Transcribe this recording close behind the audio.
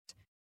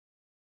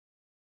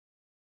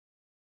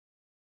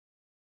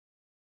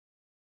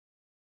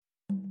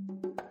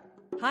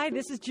Hi,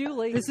 this is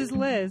Julie. This is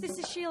Liz. This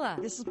is Sheila.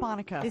 This is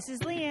Monica. This is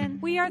Leanne.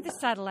 We are the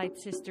Satellite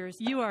Sisters.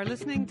 You are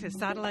listening to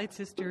Satellite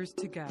Sisters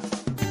to Go.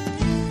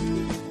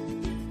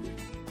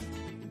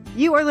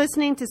 You are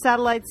listening to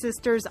Satellite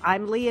Sisters.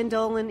 I'm Leanne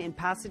Dolan in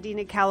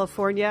Pasadena,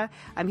 California.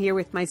 I'm here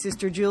with my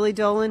sister Julie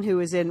Dolan, who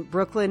is in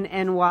Brooklyn,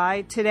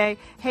 NY today.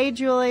 Hey,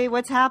 Julie,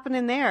 what's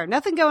happening there?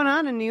 Nothing going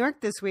on in New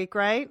York this week,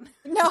 right?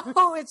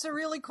 No, it's a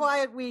really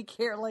quiet week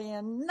here,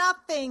 Leanne.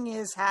 Nothing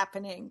is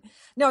happening.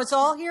 No, it's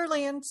all here,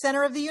 Leanne,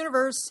 center of the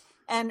universe,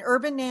 and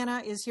Urban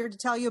Nana is here to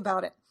tell you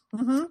about it.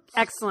 Mm-hmm.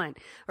 Excellent.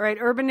 All right.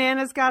 Urban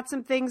Nana's got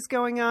some things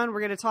going on. We're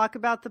going to talk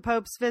about the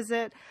Pope's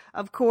visit,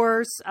 of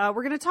course.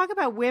 We're going to talk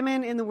about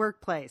women in the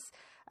workplace,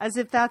 as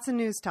if that's a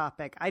news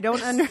topic. I don't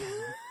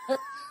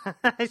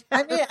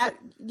I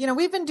mean,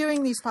 we've been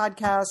doing these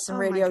podcasts and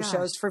radio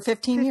shows for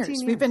 15 years.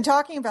 We've been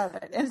talking about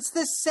it. And it's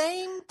the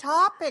same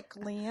topic,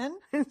 Leanne.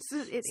 It's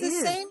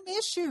the same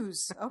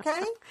issues.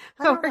 Okay.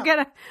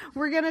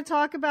 We're gonna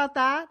talk about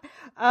that.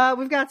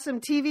 We've got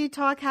some TV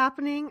talk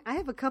happening. I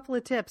have a couple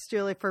of tips,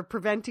 Julie, for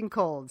preventing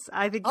colds.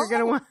 I think you're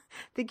gonna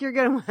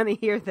want to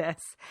hear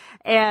this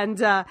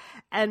and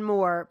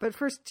more. But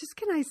first, just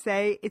can I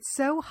say, it's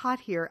so hot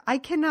here. I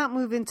cannot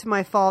move into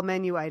my fall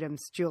menu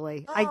items,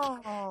 Julie.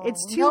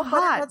 It's too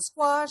hot. Butternut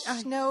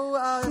squash,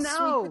 no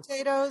sweet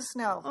potatoes.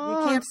 No,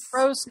 you can't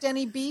roast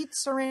any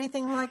beets or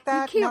anything like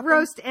that. You can't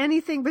roast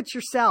anything but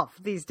yourself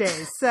these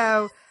days.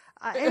 So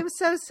I am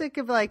so sick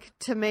of like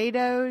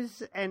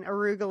tomatoes and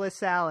arugula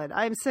salad.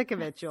 I'm sick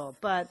of it, Joel,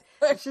 but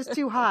it's just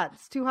too hot.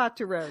 It's too hot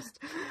to roast.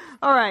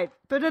 All right.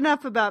 But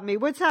enough about me.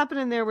 What's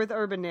happening there with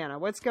Urban Nana?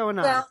 What's going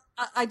on? Well,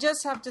 I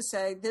just have to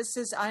say,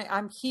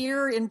 I'm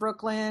here in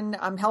Brooklyn.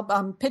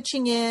 I'm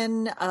pitching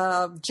in.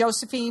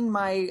 Josephine,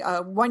 my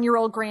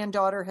 1-year-old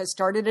granddaughter, has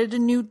started at a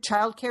new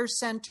childcare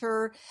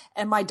center,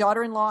 and my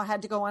daughter-in-law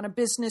had to go on a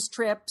business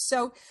trip.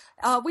 So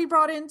we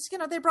brought in,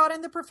 they brought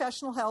in the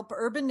professional help.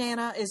 Urban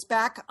Nana is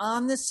back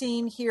on the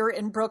scene here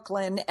in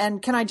Brooklyn.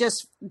 And can I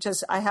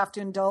I have to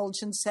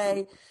indulge and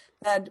say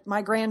that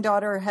my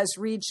granddaughter has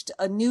reached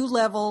a new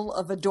level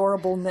of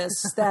adorableness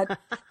that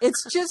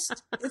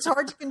it's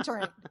hard to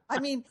contain. I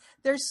mean,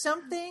 there's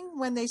something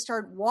when they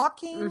start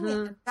walking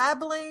and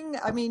babbling.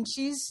 I mean,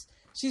 she's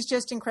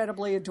just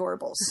incredibly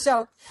adorable.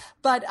 So,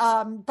 but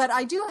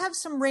I do have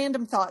some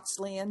random thoughts,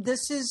 Leanne.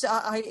 This is,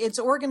 it's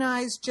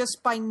organized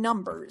just by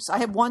numbers. I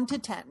have 1 to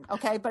 10.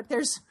 Okay. But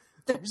there's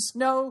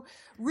no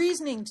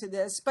reasoning to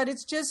this, but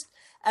it's just,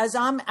 as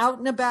I'm out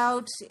and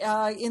about,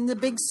 in the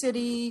big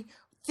city,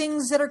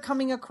 things that are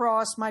coming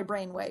across my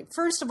brainwave.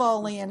 First of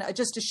all, Leanne,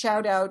 just a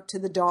shout out to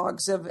the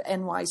dogs of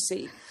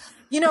NYC.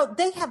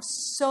 They have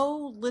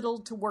so little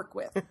to work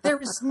with. There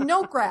is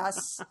no grass.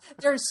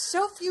 There's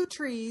so few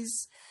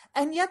trees.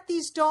 And yet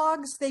these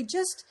dogs, they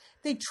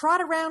trot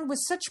around with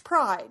such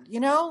pride,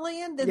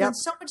 Leanne,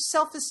 there's so much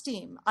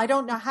self-esteem. I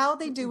don't know how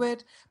they do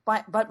it,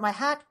 but my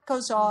hat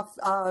goes off.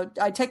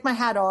 I take my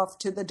hat off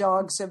to the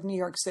dogs of New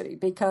York City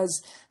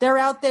because they're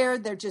out there.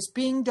 They're just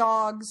being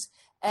dogs.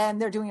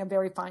 And they're doing a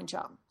very fine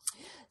job.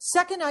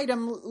 Second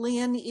item,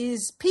 Leanne,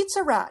 is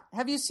Pizza Rat.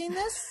 Have you seen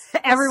this?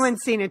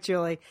 Everyone's seen it,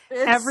 Julie.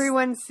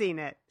 Everyone's seen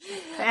it.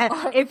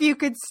 If you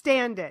could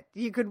stand it,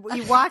 you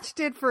watched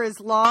it for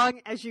as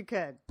long as you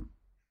could.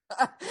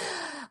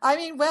 I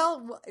mean,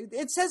 well,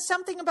 it says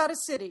something about a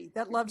city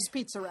that loves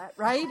Pizza Rat,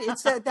 right?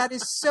 It's that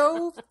is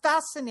so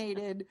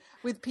fascinated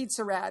with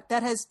Pizza Rat,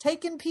 that has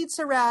taken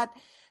Pizza Rat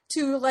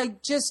to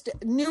like just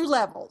new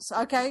levels.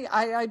 Okay.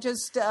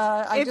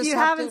 If you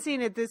haven't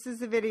seen it, this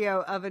is a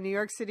video of a New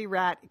York City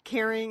rat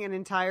carrying an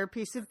entire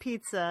piece of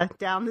pizza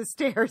down the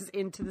stairs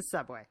into the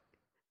subway.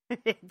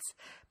 It's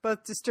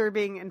both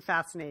disturbing and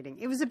fascinating.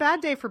 It was a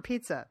bad day for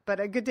pizza, but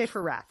a good day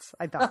for rats,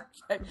 I thought.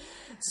 Okay.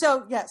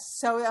 So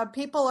yes,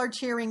 people are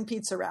cheering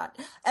Pizza Rat.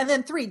 And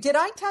then 3, did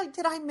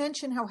I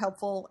mention how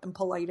helpful and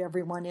polite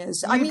everyone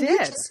is? You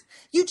did.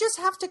 You just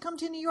have to come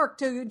to New York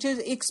to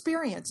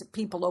experience it.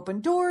 People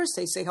open doors,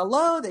 they say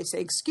hello, they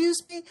say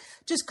excuse me.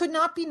 Just could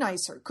not be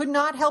nicer. Could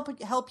not help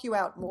you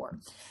out more.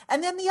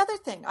 And then the other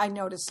thing I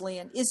noticed,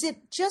 Leanne, is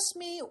it just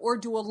me, or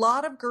do a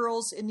lot of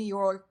girls in New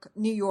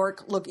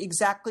York look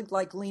exactly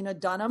like Lena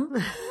Dunham?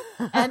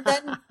 And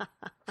then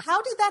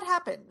how did that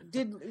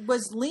happen?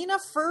 Was Lena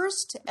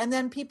first and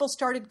then people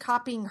started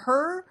copying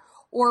her,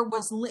 or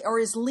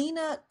is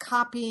Lena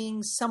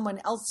copying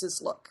someone else's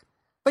look?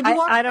 But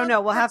I don't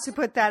know. We'll have to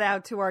put that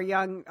out to our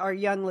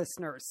young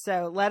listeners.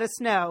 So let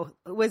us know.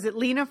 Was it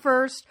Lena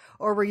first,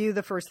 or were you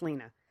the first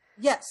Lena?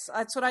 Yes,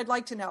 that's what I'd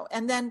like to know.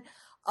 And then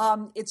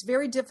it's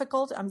very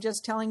difficult. I'm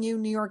just telling you,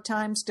 New York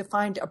Times, to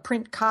find a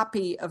print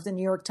copy of the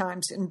New York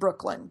Times in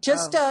Brooklyn.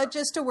 Just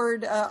a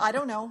word. I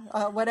don't know,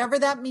 whatever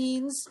that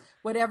means,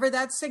 whatever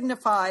that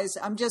signifies.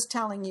 I'm just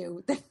telling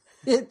you.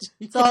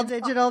 It's all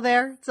digital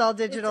there. It's all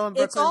digital in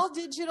Brooklyn. It's all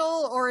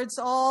digital, or it's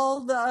all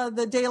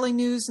the Daily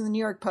News and the New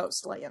York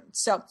Post, Liam.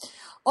 So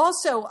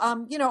also,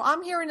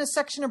 I'm here in a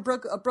section of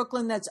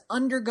Brooklyn that's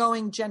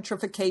undergoing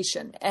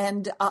gentrification.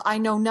 And I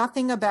know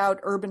nothing about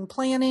urban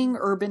planning,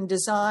 urban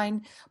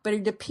design, but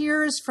it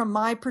appears from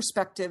my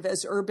perspective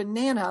as Urban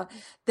Nana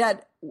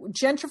that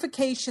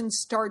gentrification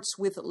starts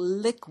with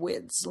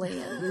liquids,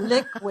 Lian.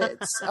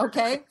 Liquids,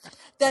 okay?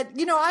 That,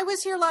 I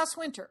was here last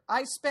winter.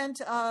 I spent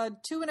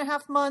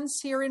 2.5 months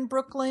here in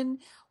Brooklyn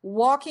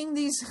walking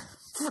these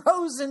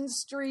frozen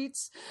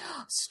streets,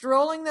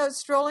 strolling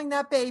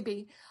that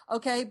baby,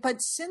 okay?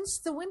 But since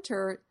the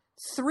winter,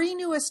 3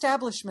 new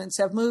establishments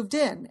have moved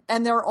in,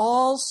 and they're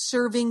all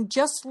serving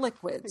just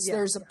liquids. Yeah.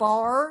 There's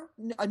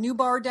a new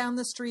bar down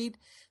the street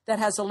that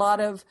has a lot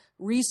of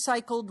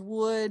recycled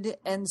wood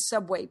and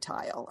subway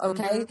tile,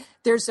 okay? Mm-hmm.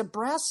 There's a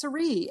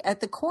brasserie at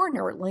the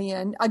corner,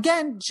 Lian.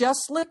 Again,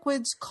 just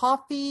liquids,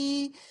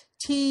 coffee,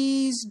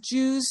 teas,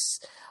 juice,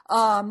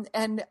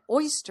 and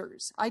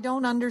oysters. I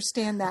don't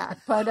understand that,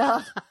 but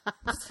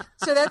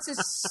so that's a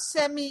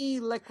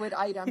semi-liquid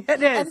item.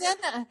 It is. And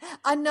then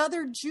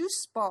another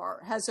juice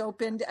bar has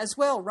opened as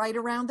well, right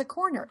around the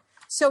corner.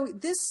 So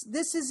this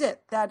is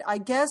it. That I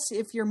guess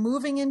if you're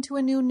moving into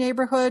a new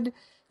neighborhood,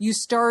 you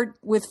start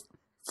with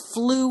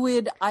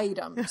fluid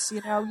items.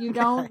 You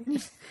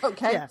don't.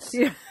 Okay.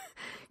 Yeah.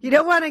 You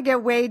don't want to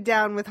get weighed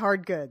down with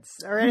hard goods.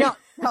 All right.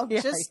 No,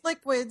 just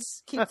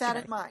liquids. Keep that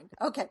in mind.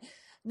 Okay.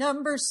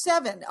 Number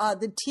 7,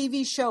 the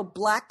TV show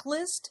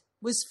Blacklist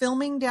was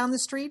filming down the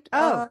street.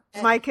 Oh,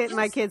 my kids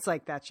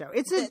like that show.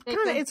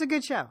 It's a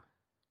good show.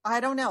 I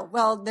don't know.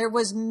 Well, there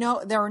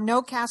were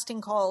no casting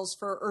calls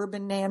for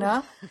Urban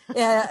Nana.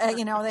 They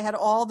had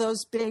all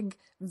those big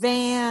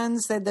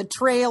vans, they had the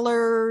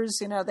trailers,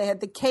 they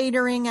had the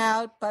catering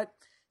out, but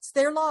it's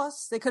their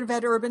loss. They could have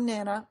had Urban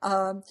Nana.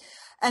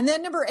 And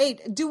then number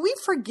 8, do we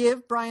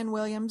forgive Brian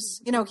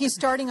Williams? He's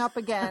starting up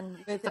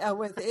again with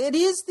it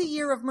is the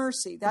year of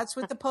mercy. That's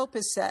what the Pope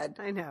has said.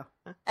 I know.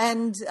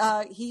 And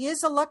he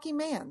is a lucky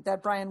man,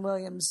 that Brian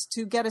Williams,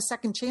 to get a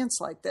second chance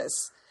like this.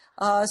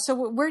 So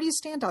where do you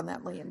stand on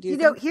that, Liam? Do you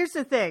think? Here's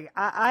the thing.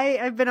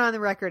 I've been on the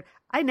record.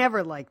 I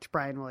never liked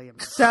Brian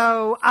Williams.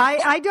 So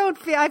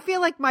I feel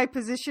like my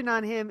position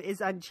on him is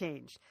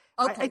unchanged.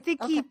 Okay. I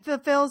think he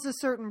fulfills a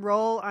certain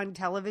role on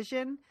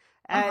television.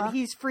 And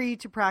he's free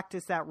to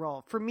practice that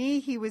role. For me,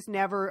 he was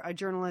never a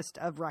journalist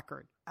of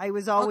record. I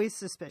was always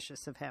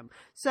suspicious of him.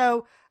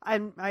 So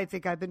I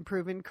think I've been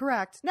proven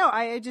correct. No,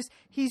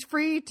 he's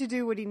free to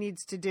do what he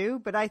needs to do,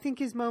 but I think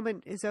his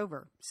moment is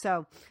over.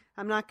 So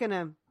I'm not going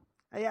to,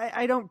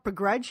 I don't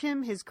begrudge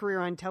him his career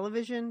on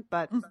television,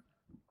 but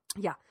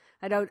yeah,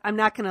 I'm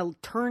not going to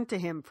turn to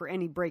him for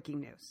any breaking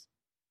news.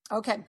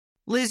 Okay.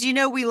 Liz,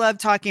 we love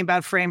talking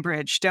about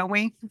FrameBridge, don't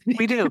we?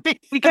 We do.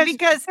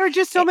 Because there are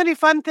just so many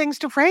fun things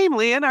to frame,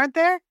 Lian, aren't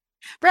there?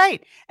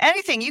 Right.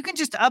 Anything. You can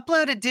just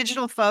upload a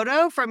digital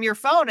photo from your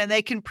phone and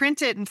they can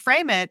print it and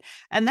frame it.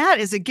 And that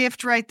is a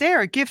gift right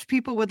there, a gift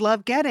people would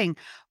love getting.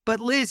 But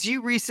Liz,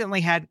 you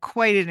recently had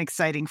quite an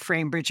exciting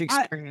FrameBridge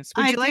experience.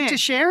 Would you like to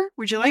share?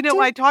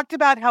 I talked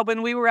about how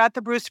when we were at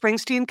the Bruce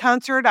Springsteen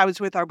concert, I was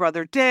with our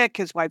brother Dick,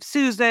 his wife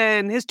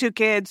Susan, his 2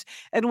 kids,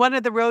 and one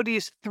of the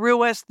roadies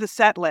threw us the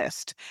set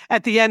list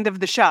at the end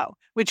of the show,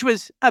 which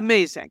was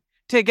amazing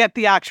to get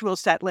the actual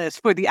set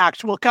list for the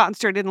actual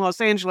concert in Los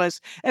Angeles.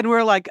 And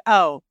we're like,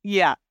 oh,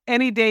 yeah.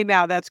 Any day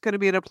now, that's going to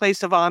be in a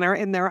place of honor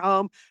in their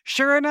home.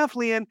 Sure enough,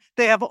 Lian,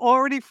 they have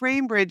already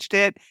FrameBridged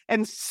it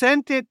and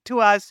sent it to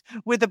us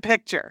with a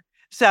picture.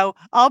 So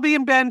I'll be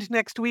in Bend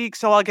next week,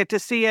 so I'll get to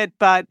see it.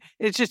 But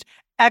it's just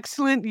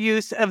excellent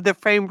use of the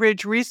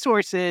FrameBridge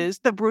resources,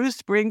 the Bruce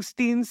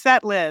Springsteen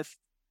set list.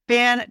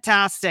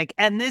 Fantastic.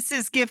 And this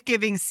is gift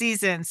giving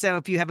season. So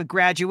if you have a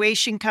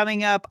graduation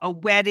coming up, a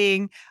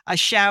wedding, a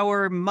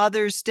shower,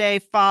 Mother's Day,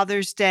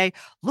 Father's Day,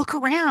 look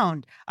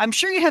around. I'm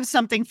sure you have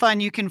something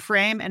fun you can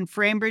frame, and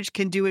FrameBridge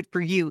can do it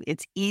for you.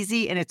 It's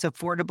easy and it's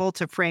affordable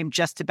to frame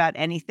just about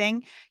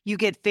anything. You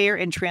get fair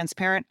and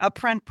transparent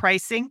upfront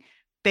pricing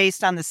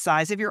based on the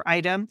size of your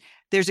item.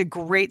 There's a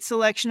great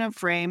selection of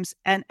frames.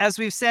 And as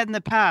we've said in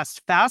the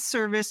past, fast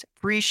service,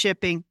 free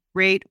shipping,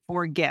 great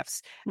for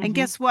gifts. Mm-hmm. And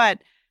guess what?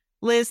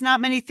 Liz, not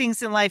many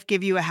things in life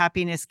give you a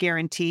happiness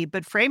guarantee,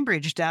 but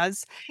FrameBridge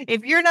does.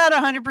 If you're not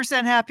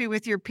 100% happy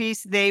with your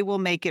piece, they will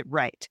make it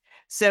right.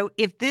 So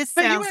if this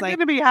sounds like... You're going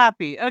to be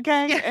happy,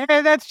 okay? Yeah.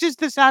 And that's just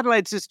the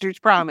Satellite Sisters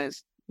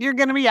promise. You're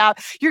going to be out.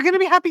 You're going to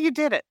be happy you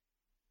did it.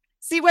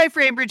 See why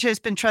FrameBridge has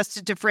been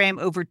trusted to frame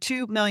over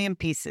 2 million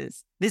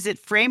pieces.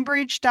 Visit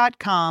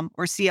framebridge.com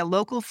or see a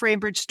local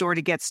FrameBridge store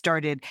to get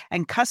started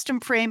and custom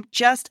frame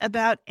just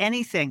about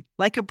anything,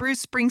 like a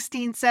Bruce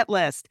Springsteen set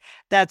list.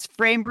 That's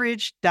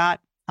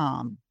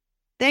framebridge.com.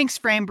 Thanks,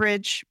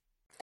 FrameBridge.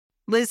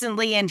 Liz and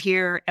Lian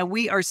here, and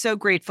we are so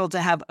grateful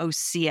to have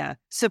OSEA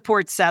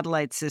support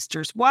Satellite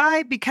Sisters.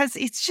 Why? Because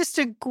it's just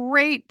a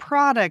great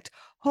product.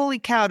 Holy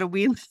cow, do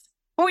we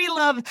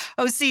love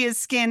OSEA's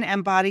skin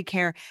and body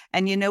care.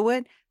 And you know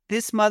what?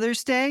 This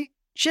Mother's Day,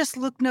 just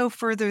look no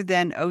further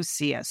than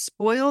OSEA.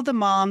 Spoil the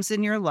moms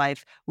in your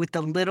life with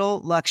the little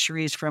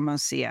luxuries from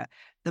OSEA.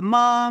 The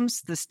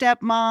moms, the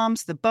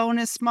stepmoms, the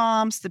bonus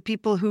moms, the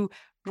people who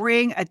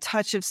bring a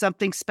touch of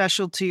something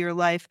special to your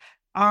life.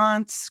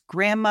 aunts,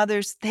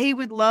 grandmothers, they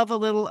would love a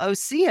little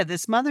Osea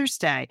this Mother's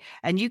Day.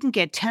 And you can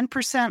get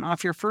 10%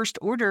 off your first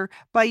order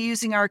by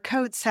using our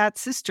code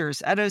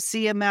SATSisters at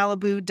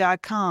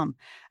OseaMalibu.com.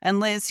 And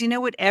Liz, you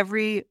know what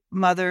every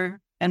mother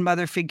and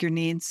mother figure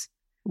needs?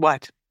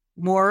 What?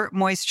 More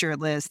moisture,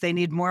 Liz. They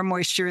need more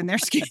moisture in their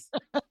skin.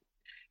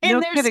 No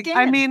kidding.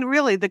 I mean,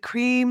 really, the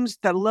creams,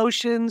 the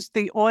lotions,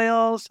 the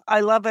oils,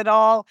 I love it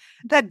all.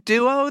 That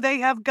duo they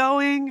have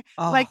going,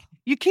 like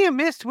you can't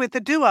miss with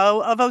the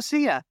duo of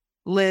Osea.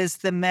 Liz,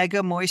 the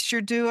Mega Moisture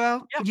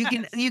Duo.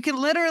 Yes. You can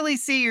literally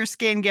see your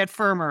skin get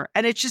firmer,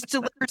 and it just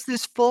delivers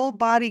this full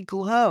body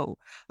glow.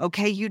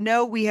 Okay, you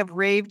know we have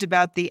raved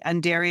about the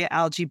Undaria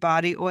Algae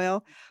Body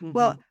Oil. Mm-hmm.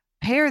 Well,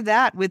 pair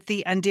that with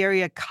the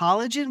Undaria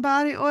Collagen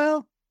Body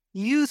Oil.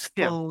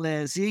 Youthful,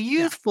 Liz. Your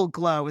youthful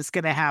glow is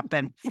going to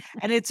happen.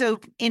 And it's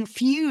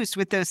infused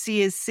with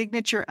Osea's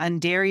signature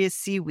Undaria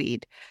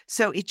seaweed.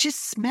 So it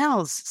just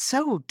smells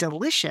so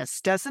delicious,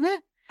 doesn't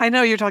it? I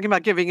know you're talking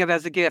about giving it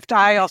as a gift.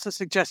 I also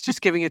suggest just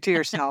giving it to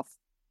yourself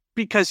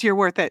because you're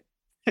worth it.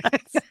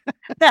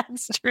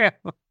 That's true.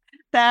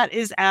 That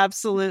is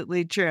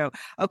absolutely true.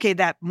 Okay,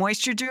 that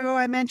Moisture Duo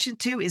I mentioned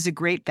too is a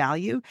great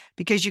value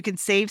because you can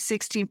save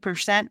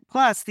 16%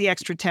 plus the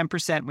extra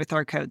 10% with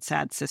our code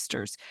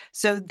SADSisters.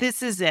 So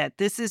this is it.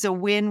 This is a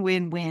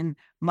win-win-win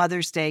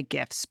Mother's Day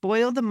gift.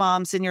 Spoil the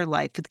moms in your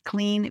life with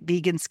clean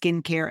vegan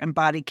skincare and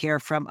body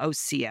care from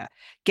Osea.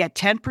 Get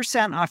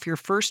 10% off your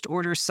first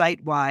order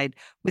site-wide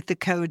with the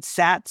code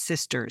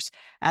SATSisters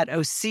at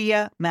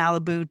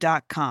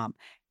OseaMalibu.com.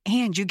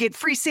 And you get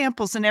free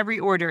samples in every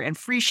order and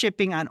free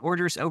shipping on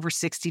orders over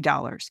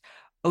 $60.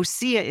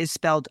 Osea is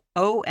spelled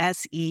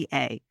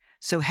O-S-E-A.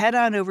 So head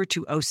on over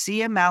to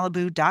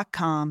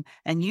OseaMalibu.com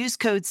and use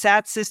code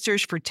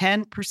SATSisters for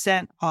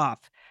 10%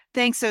 off.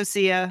 Thanks,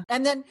 Osea.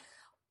 And then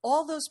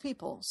all those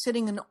people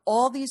sitting in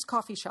all these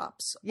coffee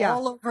shops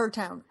all over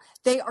town,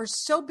 they are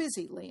so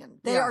busy, Lian.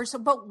 They are so,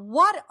 but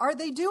what are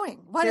they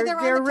doing? What are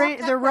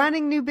they're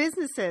running new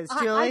businesses,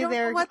 Julie.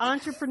 They're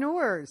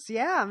entrepreneurs.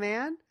 Yeah,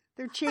 man.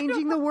 They're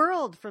changing the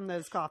world from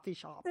those coffee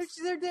shops.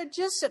 They're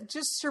just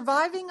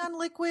surviving on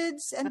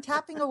liquids and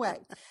tapping away.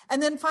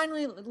 And then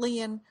finally,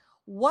 Lian,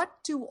 what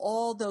do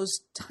all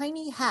those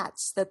tiny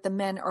hats that the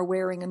men are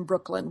wearing in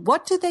Brooklyn,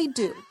 what do they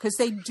do? Because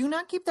they do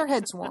not keep their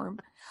heads warm.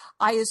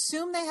 I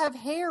assume they have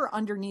hair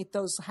underneath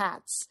those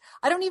hats.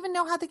 I don't even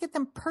know how they get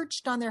them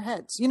perched on their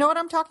heads. You know what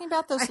I'm talking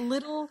about? Those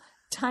little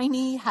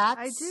tiny hats.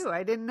 I do.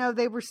 I didn't know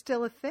they were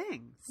still a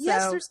thing. So.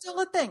 Yes, they're still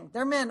a thing.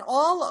 They're men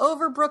all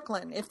over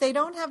Brooklyn. If they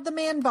don't have the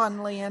man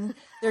bun, Lian,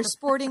 they're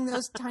sporting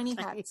those tiny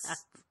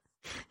hats.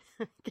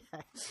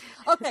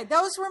 Okay,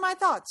 those were my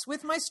thoughts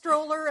with my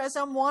stroller as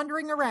I'm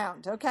wandering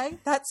around. Okay,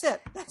 that's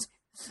it.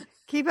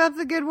 Keep up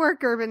the good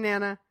work, Urban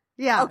Nana.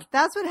 Yeah, okay.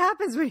 That's what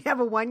happens when you have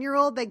a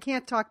 1-year-old. They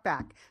can't talk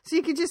back. So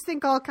you can just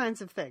think all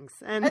kinds of things.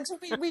 And so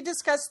we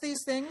discuss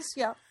these things.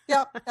 Yeah.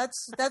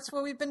 That's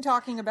what we've been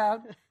talking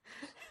about.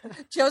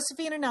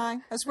 Josephine and I,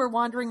 as we're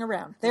wandering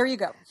around. There you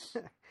go.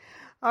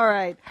 All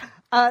right.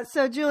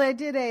 So Julie, I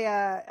did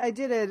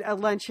a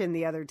luncheon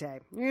the other day.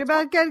 You're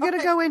about going to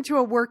go into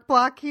a work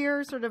block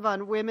here, sort of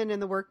on women in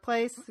the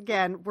workplace.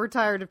 Again, we're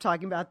tired of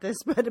talking about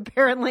this, but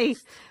apparently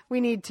we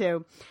need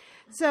to.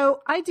 So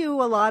I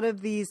do a lot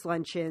of these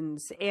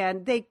luncheons,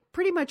 and they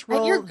pretty much roll.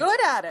 And you're good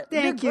at it.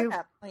 Thank you. Good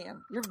at it,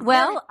 Lian.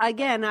 Well,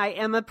 again, I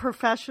am a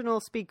professional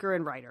speaker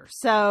and writer,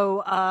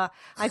 so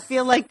I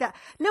feel like that.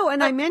 No,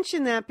 and I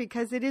mention that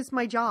because it is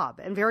my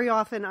job, and very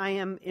often I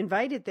am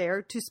invited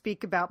there to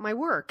speak about my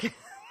work.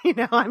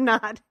 I'm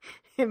not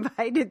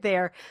invited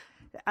there.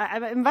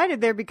 I'm invited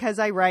there because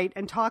I write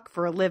and talk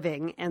for a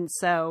living, and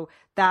so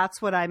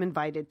that's what I'm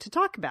invited to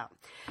talk about.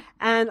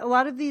 And a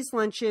lot of these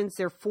luncheons,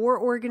 they're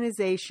for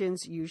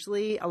organizations.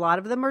 Usually a lot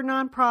of them are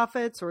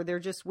nonprofits or they're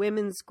just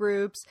women's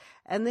groups,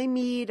 and they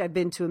meet. I've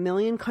been to a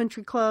million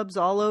country clubs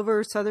all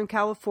over Southern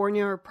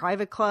California, or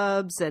private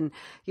clubs, and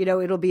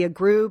it'll be a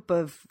group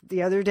of,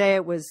 the other day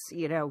it was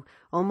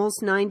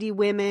almost 90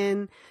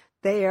 women.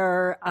 They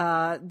are,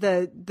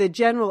 the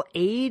general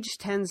age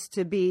tends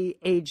to be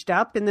aged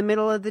up in the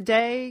middle of the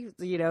day,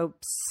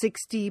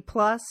 60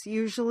 plus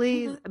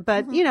usually,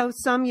 but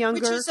some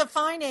younger. Which is a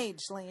fine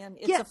age, Lian.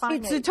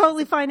 It's a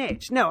totally fine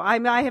age. No,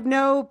 I have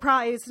no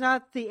problem. It's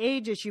not the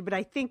age issue, but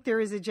I think there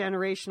is a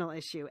generational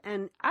issue.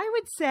 And I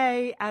would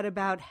say at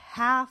about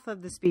half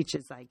of the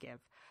speeches I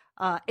give,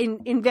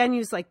 in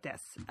venues like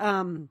this,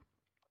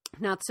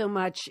 not so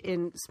much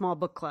in small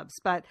book clubs,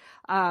 but,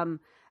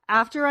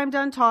 after I'm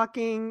done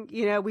talking,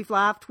 we've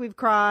laughed, we've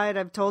cried,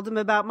 I've told them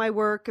about my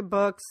work and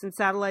books and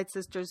Satellite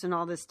Sisters and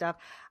all this stuff.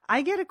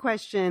 I get a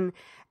question,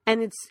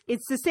 and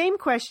it's the same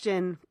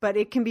question, but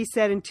it can be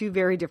said in two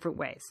very different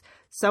ways.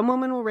 Some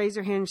woman will raise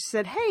her hand and she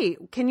said, "Hey,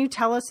 can you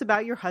tell us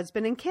about your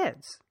husband and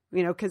kids?"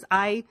 Because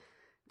I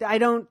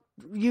don't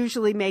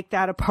usually make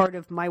that a part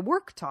of my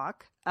work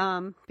talk,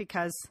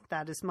 because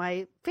that is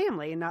my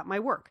family and not my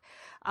work.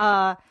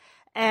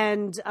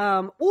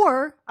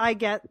 Or I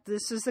get,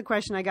 this is the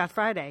question I got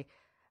Friday.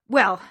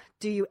 Well,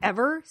 do you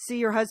ever see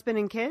your husband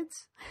and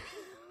kids?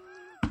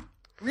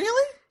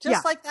 Really? Just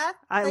Yeah. like that?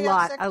 A They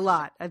have sex?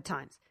 lot of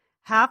times.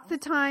 Half the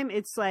time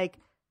it's like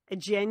a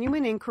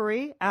genuine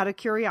inquiry out of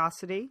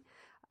curiosity,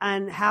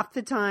 and half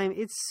the time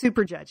it's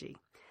super judgy.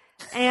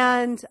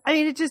 And I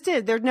mean, it just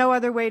is. There's no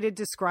other way to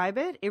describe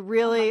it. It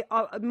really,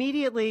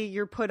 immediately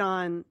you're put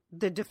on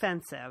the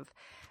defensive.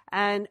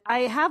 And I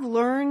have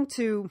learned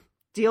to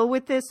deal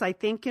with this, I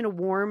think, in a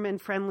warm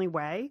and friendly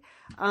way.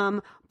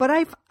 But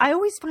I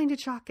always find it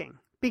shocking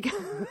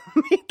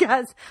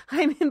because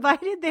I'm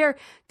invited there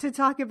to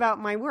talk about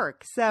my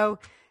work. So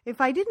if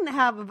I didn't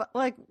have,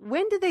 like,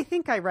 when do they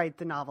think I write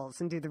the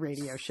novels and do the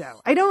radio show?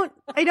 I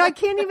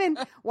can't even,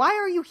 why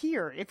are you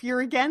here if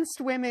you're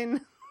against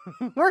women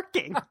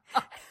working?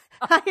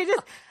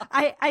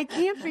 I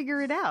can't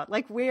figure it out,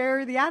 like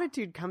where the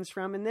attitude comes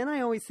from. And then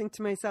I always think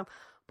to myself,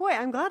 boy,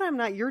 I'm glad I'm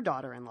not your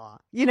daughter-in-law.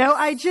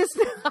 I'll just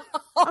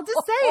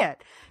say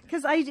it,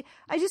 because I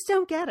just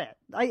don't get it.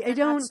 I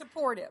don't. Not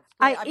supportive.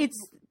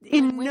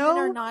 Women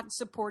are not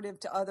supportive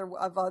to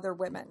other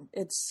women.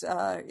 It's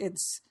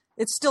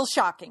still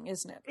shocking,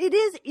 isn't it?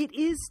 It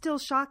is still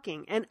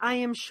shocking. And I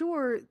am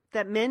sure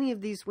that many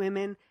of these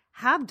women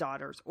have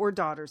daughters or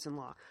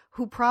daughters-in-law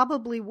who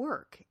probably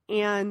work.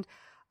 And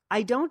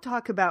I don't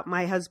talk about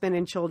my husband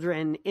and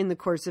children in the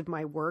course of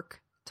my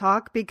work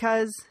talk,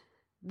 because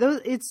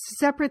it's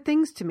separate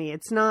things to me.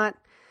 It's not,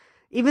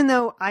 even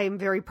though I am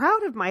very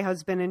proud of my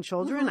husband and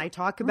children, I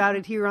talk about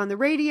it here on the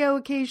radio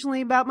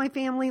occasionally about my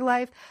family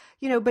life,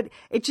 but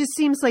it just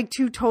seems like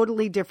two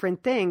totally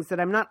different things that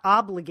I'm not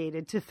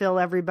obligated to fill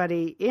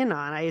everybody in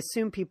on. I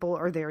assume people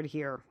are there to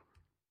hear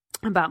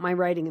about my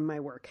writing and my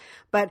work,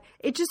 but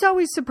it just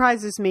always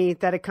surprises me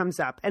that it comes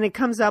up, and it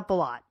comes up a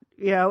lot,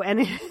 and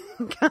it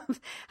comes,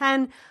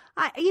 and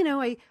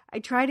I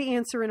try to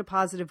answer in a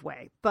positive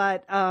way,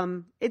 but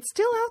it's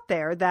still out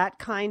there, that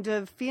kind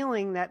of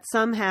feeling that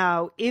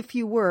somehow if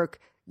you work,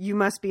 you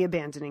must be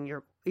abandoning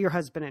your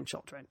husband and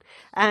children.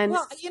 And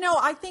well,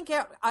 I think,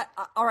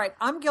 all right,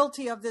 I'm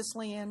guilty of this,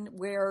 Leanne,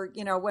 where,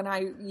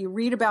 when you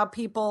read about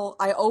people,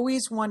 I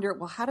always wonder,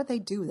 well, how do they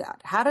do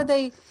that? How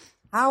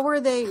are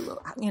they,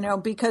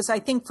 because I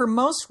think for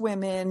most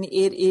women,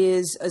 it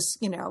is,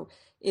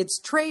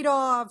 it's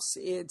trade-offs,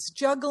 it's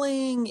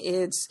juggling,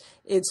 it's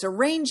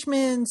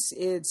arrangements,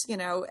 it's,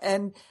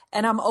 and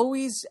I'm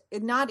always,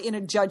 not in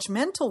a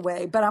judgmental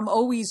way, but I'm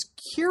always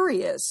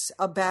curious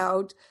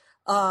about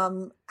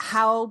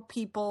how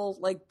people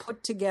like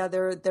put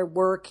together their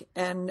work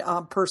and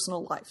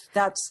personal life.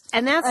 That's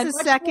the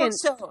second.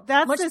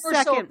 That's much the more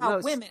second so about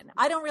most. women.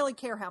 I don't really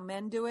care how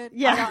men do it.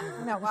 Yeah.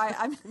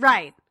 I'm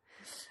right.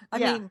 I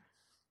Yeah. mean,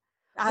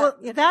 well,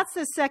 that's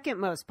the second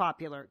most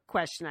popular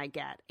question I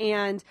get.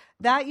 And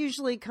that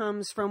usually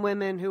comes from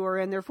women who are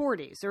in their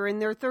 40s or in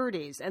their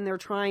 30s, and they're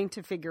trying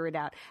to figure it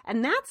out.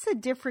 And that's a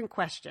different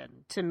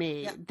question to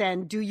me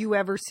than, do you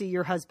ever see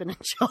your husband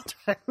and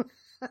children?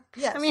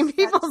 Yes. I mean,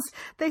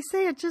 they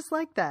say it just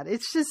like that.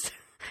 It's just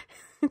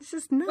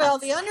nuts. Well,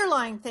 the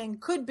underlying thing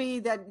could be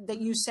that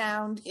you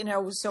sound,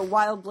 so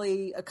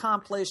wildly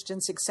accomplished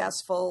and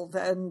successful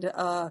and,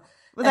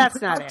 well,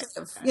 that's not it.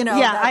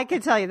 I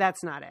could tell you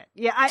that's not it.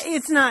 Yeah,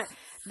 it's not.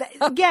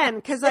 Again,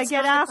 because I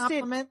get asked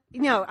it.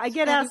 I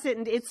get asked it,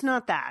 and it's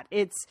not that.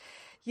 It's,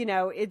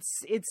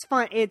 it's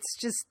fun. It's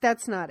just,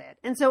 that's not it.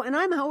 And so, and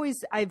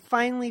I've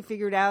finally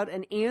figured out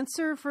an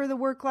answer for the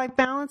work-life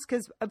balance,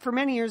 because for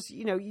many years,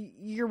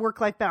 your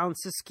work-life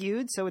balance is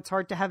skewed, so it's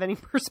hard to have any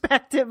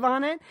perspective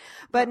on it.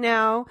 But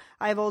now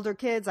I have older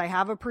kids. I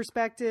have a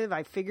perspective.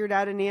 I figured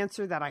out an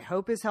answer that I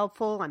hope is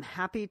helpful. I'm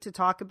happy to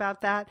talk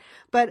about that.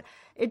 But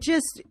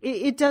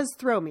it does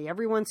throw me.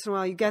 Every once in a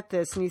while you get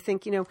this and you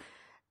think,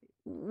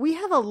 we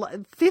have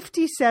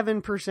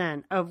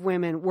 57% of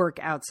women work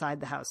outside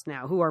the house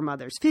now who are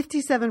mothers.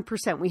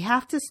 57%. We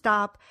have to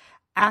stop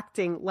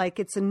acting like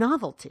it's a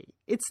novelty.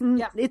 It's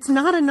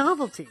not a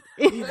novelty.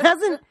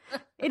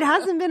 It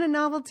hasn't been a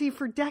novelty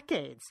for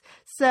decades.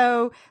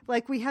 So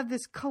like we have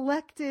this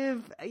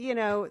collective,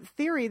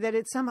 theory that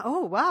it's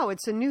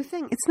it's a new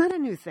thing. It's not a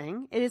new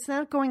thing. It is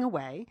not going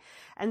away.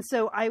 And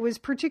so I was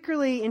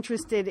particularly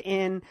interested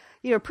in,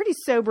 a pretty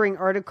sobering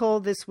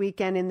article this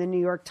weekend in the New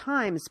York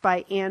Times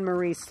by Anne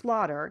Marie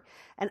Slaughter.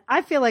 And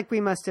I feel like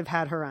we must have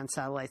had her on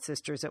Satellite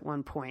Sisters at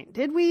one point.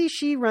 Did we?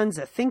 She runs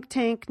a think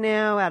tank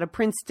now out of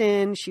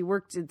Princeton. She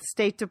worked at the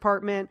State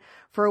Department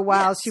for a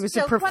while. She was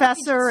a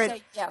professor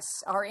at... Yes.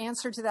 Our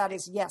answer to that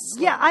is yes.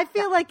 Yeah, I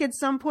feel like at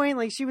some point,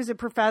 like she was a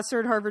professor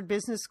at Harvard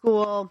Business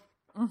School.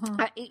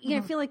 Mm-hmm. I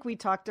feel like we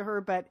talked to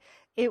her, but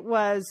it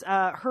was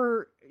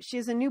she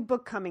has a new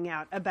book coming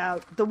out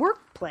about the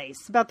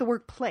workplace, not the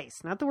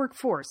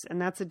workforce.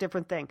 And that's a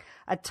different thing.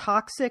 A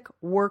toxic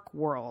work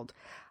world,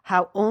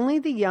 how only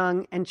the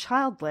young and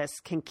childless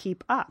can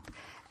keep up.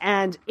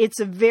 And it's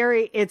a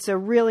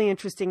really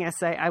interesting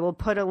essay. I will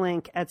put a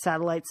link at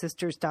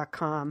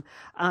satellitesisters.com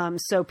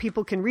so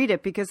people can read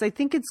it, because I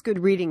think it's good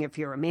reading if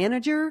you're a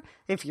manager,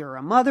 if you're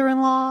a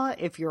mother-in-law,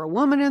 if you're a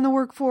woman in the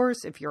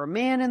workforce, if you're a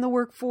man in the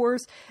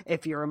workforce,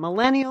 if you're a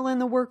millennial in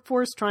the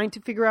workforce trying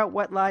to figure out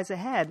what lies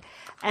ahead.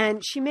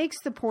 And she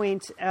makes the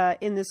point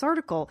in this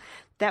article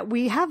that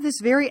we have this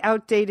very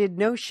outdated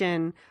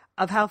notion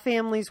of how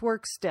families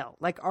work still.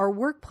 Like, our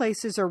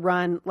workplaces are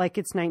run like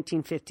it's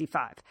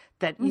 1955.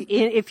 That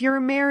if you're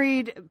a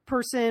married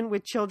person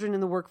with children in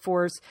the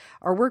workforce,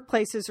 our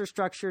workplaces are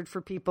structured for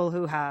people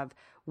who have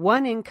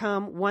one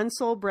income, one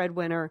sole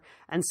breadwinner,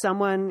 and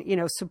someone,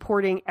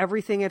 supporting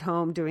everything at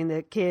home, doing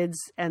the kids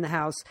and the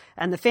house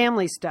and the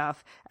family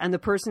stuff. And the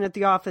person at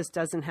the office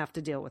doesn't have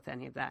to deal with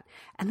any of that.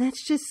 And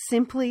that's just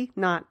simply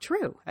not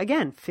true.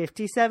 Again,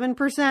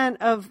 57%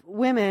 of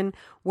women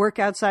work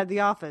outside the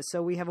office.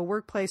 So we have a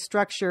workplace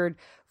structured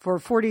for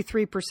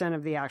 43%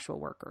 of the actual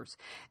workers.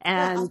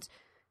 And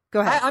go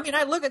ahead.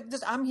 I look at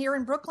this. I'm here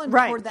in Brooklyn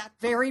for that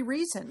very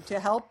reason, to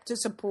help to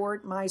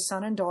support my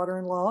son and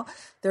daughter-in-law.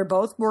 They're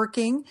both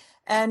working,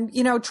 and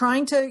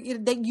trying to.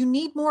 That you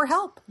need more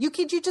help. You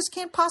just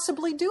can't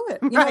possibly do it.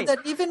 You know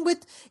that even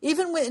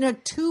within a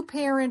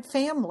 2-parent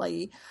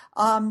family,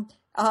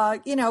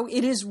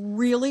 it is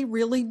really,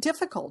 really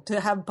difficult to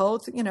have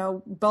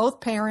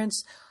both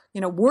parents,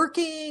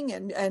 working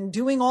and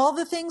doing all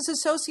the things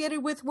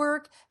associated with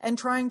work and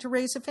trying to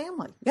raise a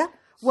family. Yeah.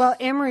 Well,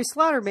 Anne-Marie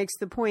Slaughter makes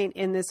the point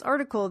in this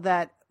article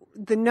that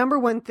the number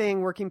one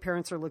thing working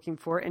parents are looking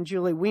for, and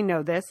Julie, we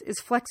know this, is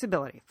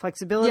flexibility.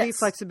 Flexibility.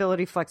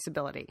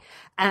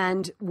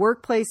 And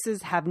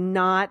workplaces have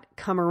not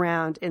come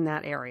around in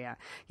that area.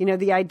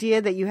 The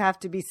idea that you have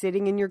to be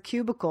sitting in your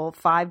cubicle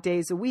 5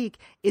 days a week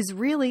is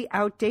really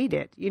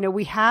outdated.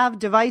 We have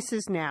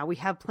devices now. We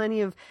have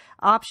plenty of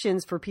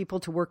options for people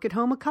to work at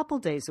home a couple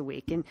days a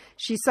week. And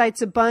she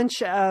cites a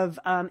bunch of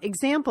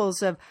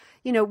examples of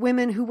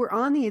women who were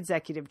on the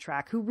executive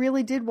track who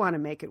really did want to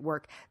make it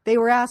work. They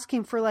were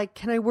asking for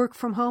can I work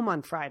from home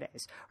on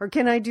Fridays? Or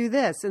can I do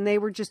this? And they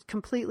were just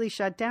completely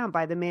shut down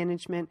by the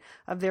management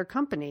of their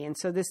company. And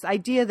so this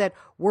idea that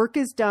work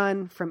is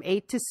done from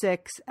 8 to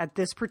 6 at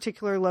this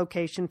particular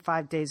location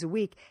 5 days a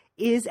week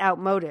is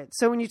outmoded.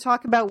 So when you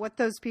talk about what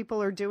those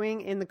people are doing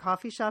in the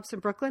coffee shops in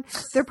Brooklyn,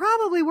 they're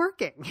probably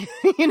working.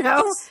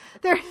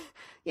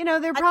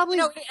 They're probably.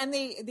 And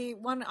the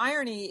one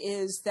irony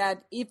is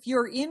that if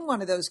you're in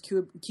one of those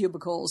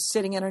cubicles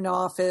sitting in an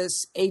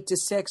office 8 to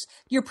 6,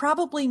 you're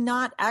probably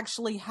not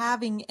actually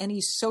having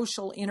any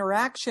social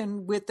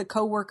interaction with the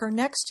coworker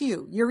next to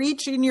you. You're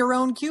each in your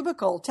own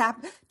cubicle,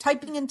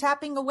 typing and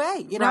tapping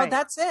away.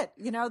 That's it.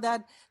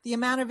 That the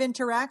amount of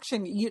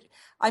interaction.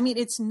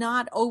 It's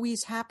not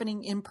always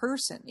happening in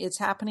person. It's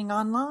happening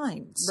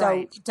online. So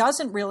It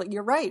doesn't really.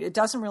 You're right. It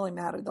doesn't really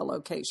matter the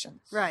location.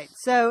 Right.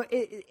 So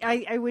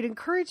I would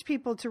encourage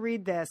people to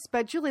read this.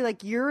 But Julie,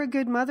 you're a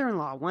good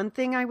mother-in-law. One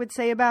thing I would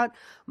say about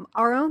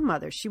our own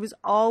mother, she was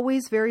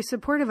always very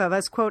supportive of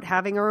us, quote,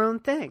 having our own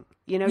thing.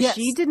 Yes.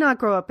 She did not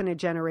grow up in a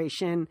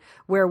generation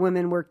where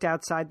women worked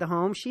outside the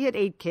home. She had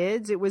 8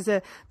 kids. It was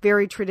a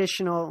very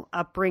traditional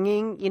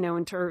upbringing,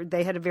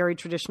 they had a very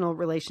traditional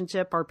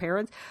relationship, our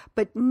parents,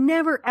 but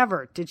never,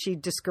 ever did she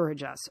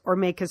discourage us or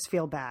make us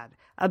feel bad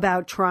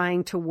about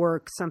trying to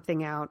work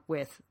something out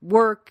with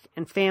work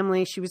and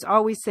family. She was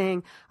always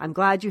saying, I'm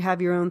glad you have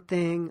your own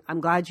thing.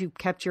 I'm glad you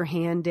kept your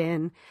hand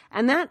in.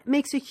 And that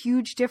makes a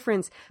huge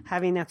difference,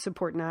 having that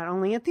support, not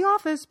only at the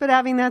office, but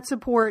having that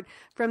support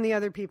from the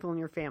other people in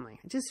your family.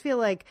 I just feel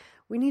like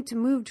we need to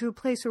move to a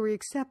place where we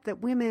accept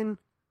that women,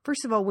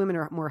 first of all, women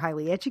are more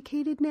highly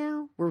educated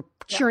now. We're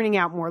churning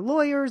out more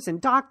lawyers and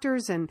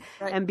doctors and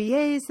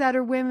MBAs that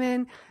are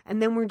women.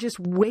 And then we're just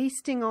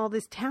wasting all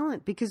this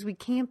talent because we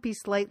can't be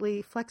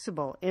slightly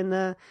flexible in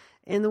the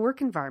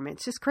work environment.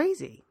 It's just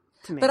crazy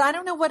to me. But I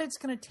don't know what it's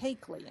going to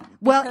take, Leanne.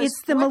 Well,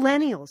 it's the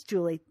millennials,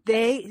 Julie.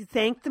 They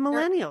thank the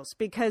millennials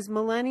because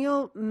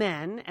millennial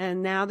men,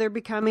 and now they're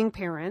becoming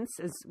parents,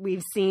 as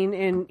we've seen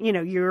in,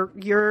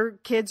 your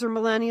kids are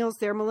millennials,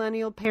 they're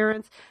millennial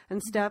parents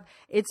and stuff.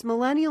 It's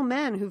millennial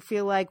men who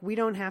feel like we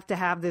don't have to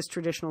have this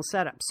traditional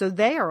setup. So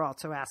they are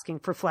also asking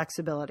for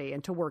flexibility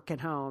and to work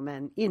at home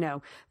and,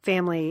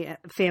 family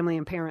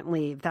and parent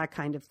leave, that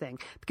kind of thing.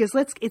 Because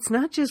it's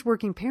not just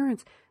working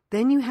parents.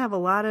 Then you have a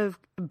lot of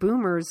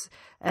boomers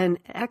and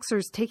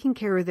Xers taking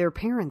care of their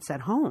parents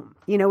at home.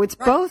 It's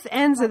both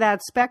ends of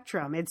that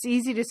spectrum. It's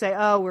easy to say,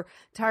 oh, we're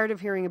tired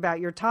of hearing about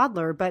your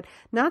toddler, but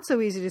not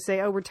so easy to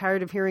say, oh, we're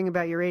tired of hearing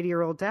about your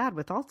 80-year-old dad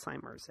with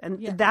Alzheimer's.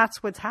 And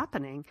that's what's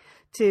happening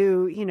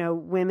to,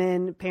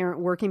 women,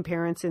 working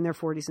parents in their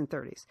 40s and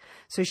 30s.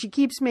 So she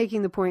keeps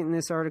making the point in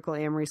this article,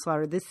 Anne-Marie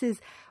Slaughter, this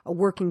is a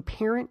working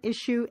parent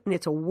issue and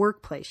it's a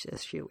workplace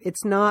issue.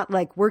 It's not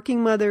like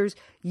working mothers,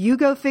 you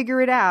go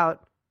figure it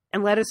out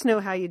and let us know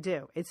how you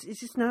do. It's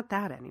just not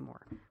that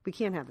anymore. We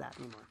can't have that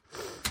anymore.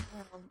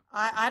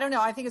 I don't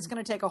know. I think it's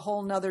going to take a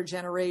whole nother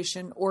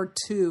generation or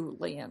two,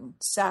 Lian,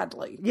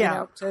 sadly,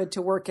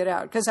 to work it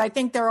out. Because I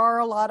think there are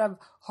a lot of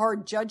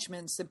hard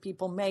judgments that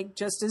people make,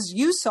 just as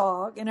you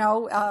saw,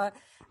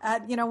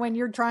 when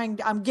you're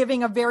I'm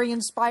giving a very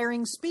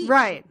inspiring speech,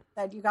 right?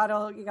 That you got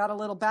a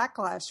little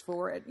backlash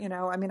for it.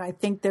 I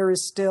think there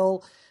is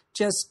still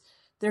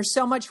there's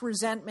so much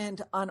resentment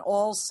on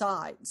all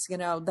sides,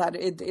 that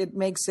it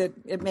makes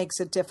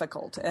it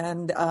difficult,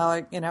 and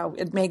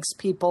it makes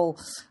people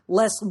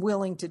less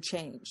willing to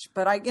change.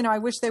 But I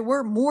wish they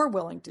were more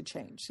willing to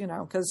change,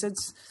 because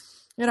it's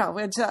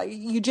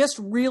you just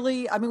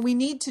really, we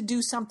need to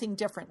do something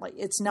differently.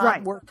 It's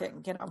not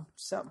working,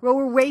 so. Well,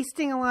 we're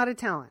wasting a lot of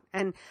talent.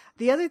 And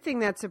the other thing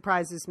that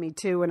surprises me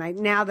too, and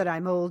now that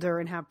I'm older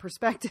and have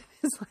perspective,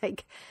 is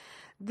like,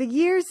 the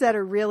years that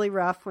are really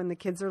rough when the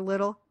kids are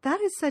little,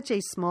 that is such a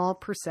small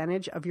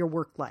percentage of your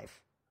work life.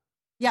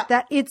 Yeah.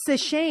 That it's a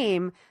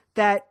shame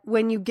that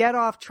when you get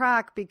off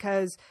track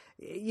because,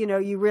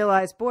 you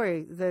realize,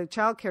 boy, the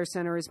childcare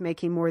center is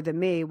making more than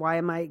me. Why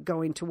am I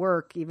going to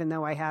work even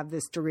though I have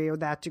this degree or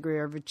that degree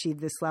or have achieved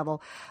this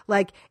level?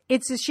 Like,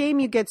 it's a shame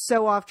you get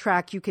so off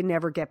track you can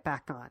never get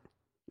back on.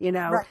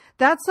 Right.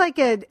 That's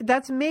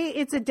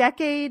it's a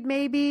decade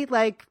maybe,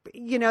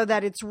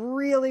 that it's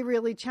really,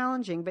 really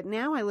challenging. But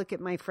now I look at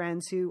my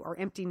friends who are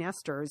empty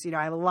nesters.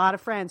 I have a lot of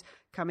friends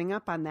coming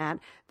up on that.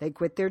 They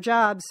quit their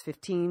jobs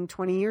 15,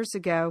 20 years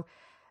ago.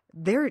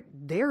 They're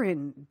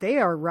in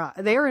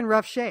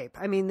rough shape.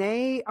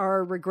 They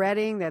are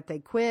regretting that they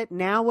quit.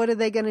 Now, what are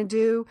they going to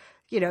do?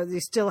 They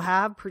still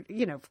have,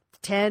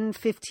 10,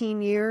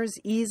 15 years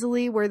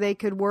easily where they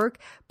could work,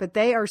 but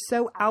they are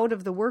so out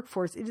of the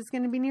workforce, it is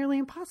going to be nearly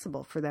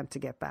impossible for them to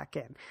get back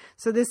in.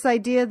 So this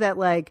idea that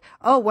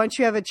once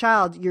you have a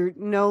child, you're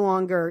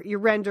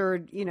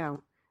rendered,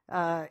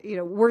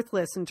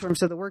 worthless in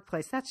terms of the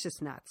workplace. That's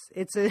just nuts.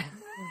 It's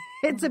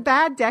a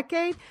bad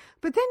decade,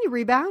 but then you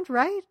rebound,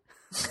 right?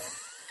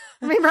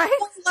 Right? More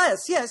or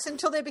less, yes,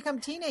 until they become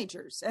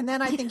teenagers. And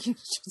then I think you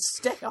should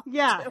stay on.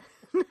 Yeah.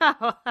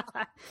 No.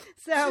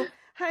 So,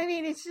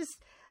 it's just,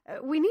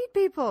 we need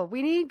people.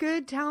 We need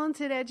good,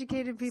 talented,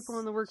 educated people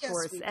in the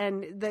workforce. Yes,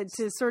 and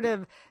to sort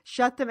of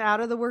shut them out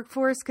of the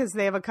workforce because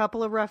they have a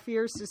couple of rough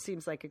years just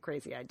seems like a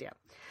crazy idea.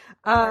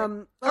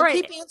 Well, all right.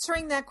 Keep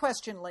answering that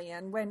question,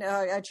 Lian, when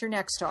at your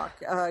next talk.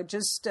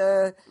 Just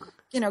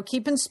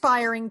keep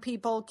inspiring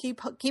people.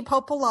 Keep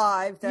hope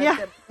alive.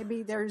 That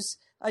maybe there's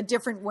a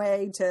different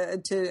way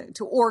to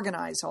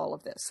organize all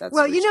of this. That's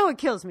what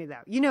kills me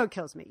though. It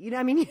kills me.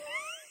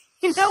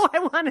 I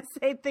want to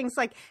say things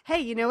like, hey,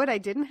 you know what I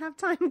didn't have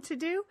time to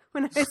do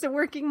when I was a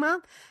working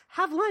mom?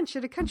 Have lunch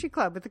at a country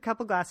club with a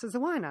couple glasses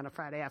of wine on a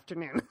Friday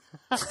afternoon.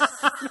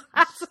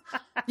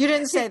 You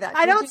didn't say that.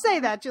 I don't say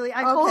that, Julie.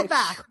 I hold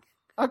back.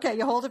 Okay,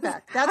 you hold it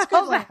back. That's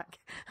good. Back.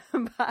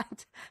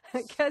 But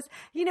because,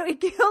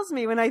 it kills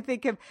me when I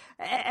think of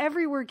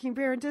every working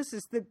parent does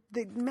this,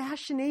 the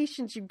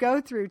machinations you go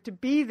through to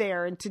be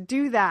there and to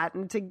do that.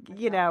 And to,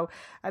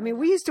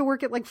 we used to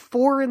work at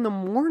 4 a.m.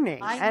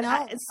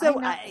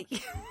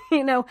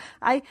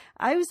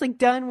 I was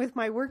done with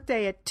my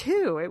workday at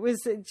 2. It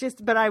was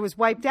but I was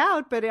wiped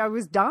out, but I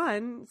was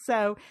done.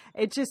 So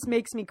it just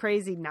makes me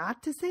crazy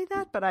not to say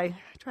that, but I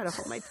try to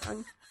hold my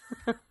tongue.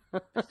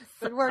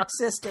 Good work,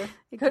 sister.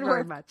 Good work.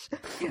 Very much.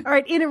 All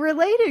right. In a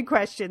related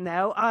question,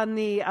 though, on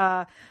the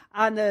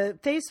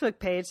Facebook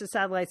page, the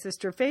Satellite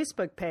Sister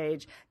Facebook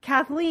page,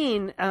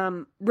 Kathleen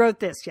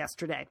wrote this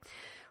yesterday.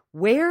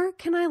 Where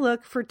can I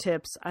look for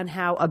tips on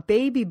how a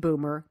baby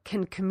boomer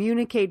can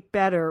communicate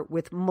better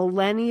with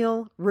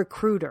millennial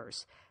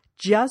recruiters?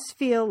 Just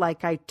feel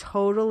like I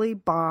totally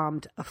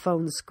bombed a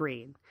phone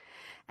screen.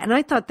 And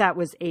I thought that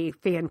was a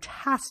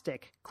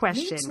fantastic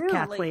question, Me too,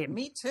 Kathleen. Lee.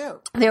 Me too.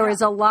 There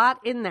is a lot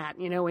in that,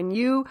 when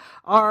you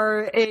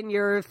are in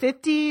your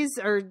 50s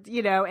or,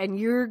 and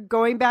you're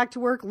going back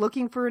to work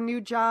looking for a new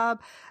job,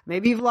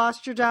 maybe you've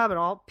lost your job and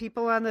all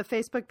people on the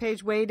Facebook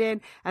page weighed in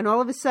and all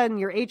of a sudden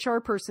your HR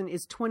person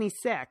is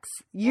 26.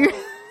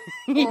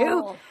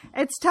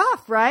 It's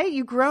tough, right?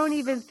 You've grown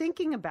even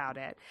thinking about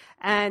it.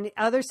 And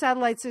other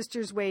Satellite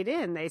Sisters weighed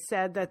in. They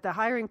said that the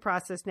hiring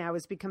process now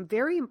has become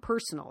very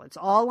impersonal. It's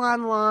all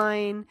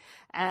online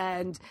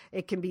and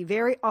it can be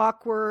very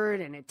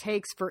awkward and it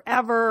takes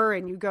forever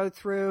and you go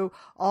through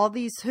all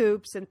these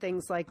hoops and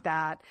things like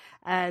that.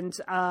 And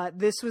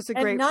this was a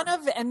great... none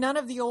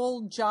of the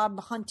old job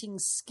hunting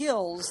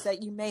skills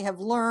that you may have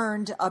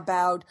learned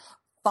about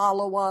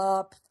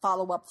follow-up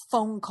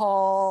phone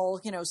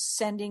call,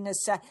 sending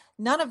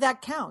none of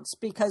that counts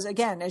because,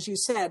 again, as you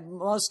said,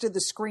 most of the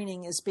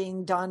screening is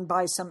being done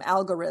by some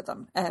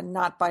algorithm and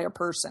not by a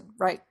person,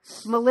 right?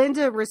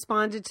 Melinda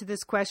responded to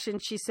this question.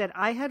 She said,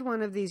 I had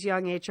one of these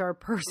young HR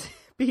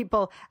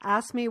people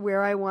ask me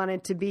where I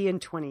wanted to be in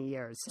 20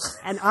 years.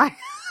 And I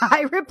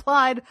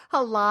replied,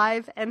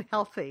 alive and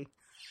healthy.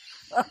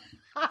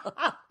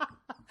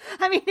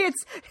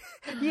 It's,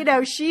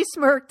 she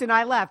smirked and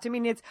I laughed.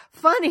 It's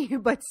funny,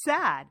 but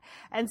sad.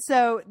 And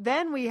so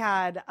then we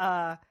had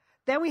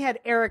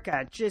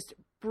Erica just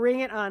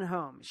bring it on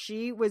home.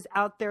 She was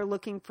out there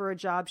looking for a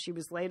job. She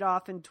was laid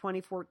off in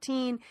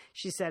 2014.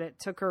 She said it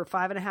took her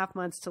 5.5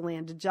 months to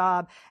land a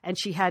job, and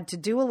she had to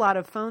do a lot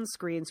of phone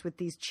screens with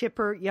these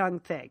chipper young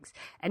things.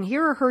 And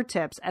here are her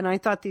tips, and I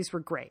thought these were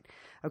great.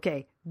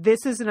 Okay,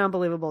 this is an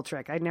unbelievable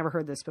trick. I'd never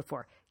heard this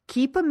before.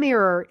 Keep a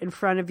mirror in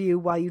front of you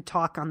while you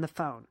talk on the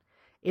phone.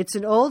 It's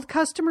an old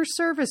customer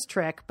service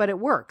trick, but it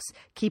works.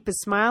 Keep a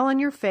smile on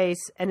your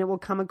face, and it will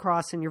come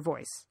across in your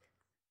voice.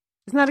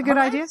 Isn't that a good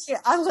idea? Yeah,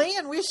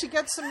 Eileen, we should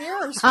get some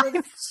mirrors for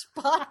this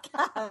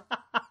podcast.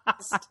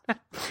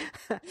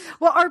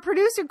 Well, our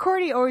producer,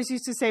 Courtney, always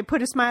used to say,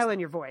 put a smile on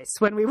your voice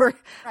when we were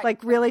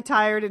really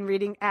tired and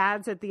reading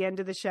ads at the end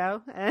of the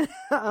show.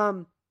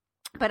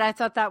 But I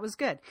thought that was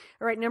good.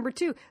 All right, number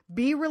 2,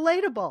 be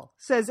relatable,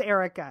 says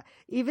Erica,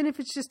 even if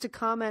it's just a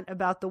comment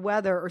about the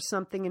weather or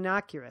something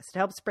innocuous. It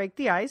helps break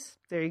the ice.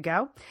 There you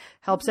go.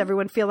 Helps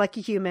everyone feel like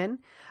a human.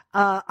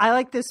 I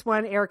like this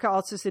one. Erica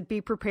also said,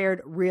 be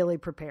prepared, really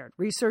prepared.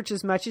 Research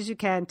as much as you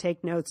can,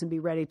 take notes, and be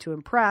ready to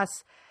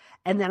impress.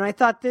 And then I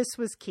thought this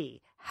was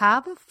key.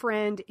 Have a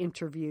friend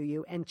interview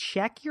you and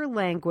check your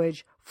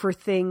language for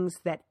things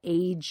that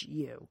age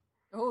you.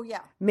 Oh, yeah.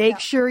 Make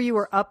sure you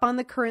are up on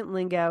the current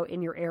lingo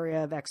in your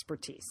area of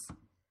expertise.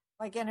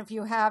 Like, and if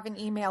you have an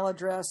email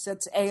address,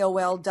 it's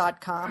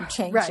AOL.com.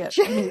 Change it.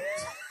 Change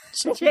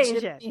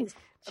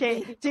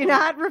it. Do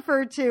not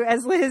refer to,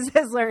 as Liz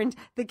has learned,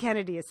 the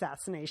Kennedy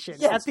assassination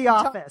at the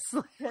office.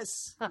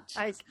 Yes.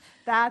 I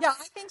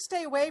think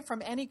stay away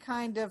from any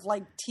kind of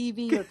like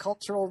TV or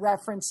cultural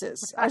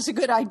references. That's a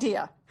good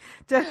idea.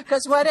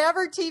 Because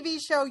whatever TV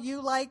show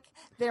you like,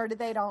 they're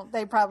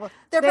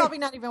probably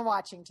not even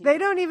watching TV. They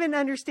don't even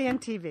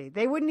understand TV.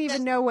 They wouldn't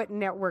even know what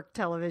network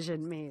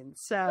television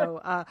means.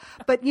 So,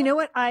 but you know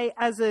what?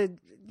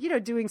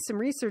 Doing some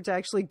research, I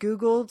actually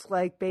Googled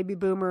like baby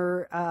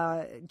boomer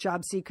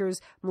job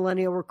seekers,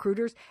 millennial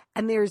recruiters,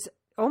 and there's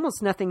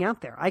almost nothing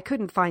out there. I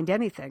couldn't find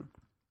anything.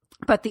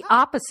 But the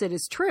opposite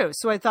is true.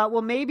 So I thought,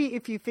 well, maybe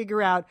if you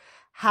figure out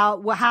how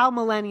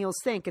millennials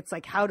think, it's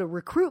like how to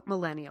recruit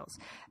millennials.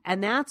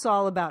 And that's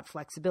all about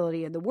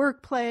flexibility in the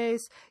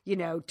workplace,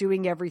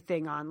 doing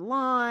everything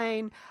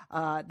online.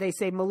 They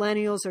say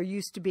millennials are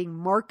used to being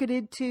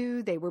marketed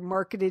to. They were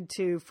marketed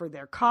to for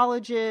their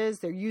colleges.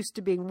 They're used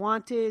to being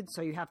wanted.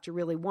 So you have to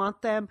really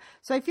want them.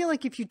 So I feel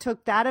like if you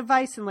took that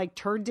advice and like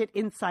turned it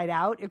inside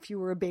out, if you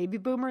were a baby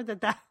boomer,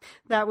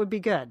 that would be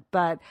good.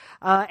 But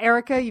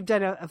Erica, you've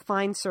done a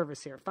fine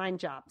service here. Fine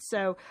job.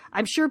 So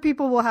I'm sure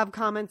people will have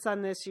comments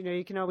on this.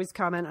 You can always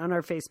comment on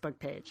our Facebook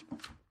page.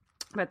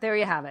 But there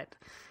you have it.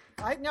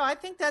 I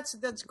think that's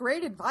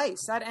great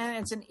advice. And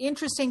it's an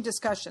interesting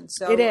discussion.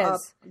 So it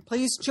is.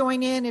 Please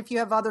join in if you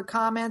have other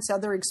comments,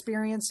 other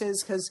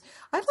experiences, because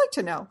I'd like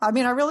to know. I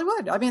mean, I really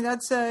would. I mean,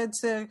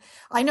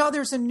 I know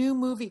there's a new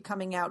movie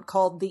coming out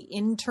called The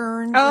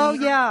Intern. Oh,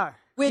 yeah.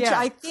 Which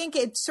I think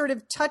it sort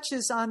of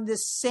touches on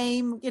this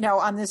same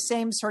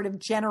sort of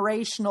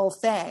generational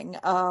thing,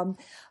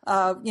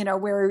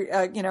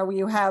 where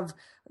you have,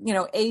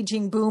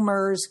 aging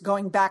boomers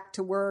going back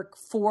to work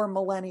for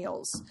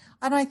millennials.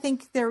 And I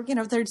think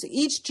there's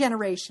each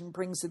generation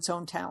brings its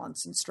own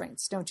talents and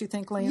strengths. Don't you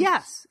think, Liam?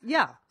 Yes.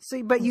 Yeah.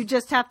 So, but you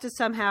just have to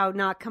somehow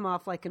not come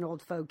off like an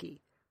old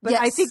fogey. But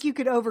yes. I think you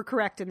could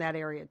overcorrect in that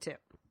area too.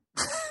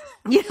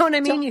 You know what I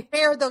mean? Don't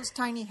wear those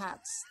tiny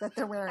hats that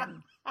they're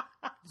wearing.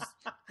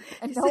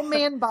 And no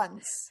man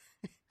buns.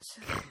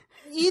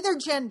 Either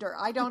gender.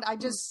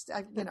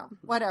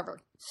 Whatever.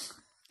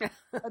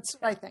 That's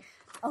what I think.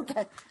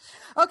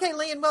 Okay,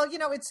 Lian. Well,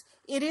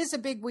 it is a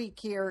big week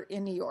here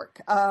in New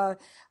York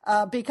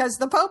because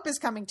the Pope is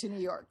coming to New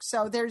York.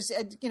 So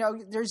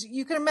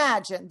you can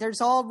imagine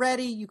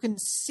you can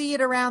see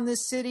it around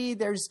this city.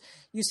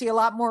 You see a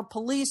lot more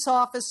police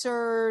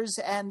officers,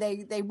 and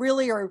they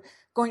really are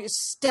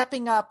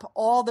stepping up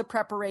all the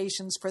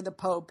preparations for the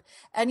Pope.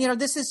 And,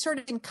 this is sort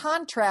of in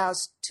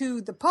contrast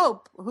to the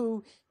Pope,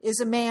 who is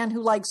a man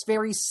who likes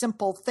very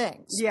simple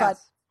things. Yes. But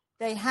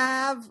they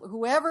have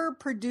whoever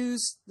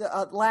produced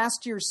the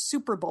last year's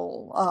Super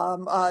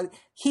Bowl.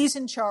 He's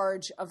in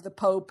charge of the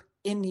Pope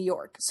in New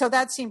York. So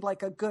that seemed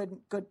like a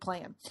good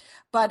plan.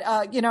 But,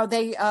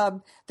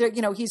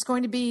 he's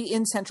going to be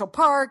in Central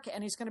Park,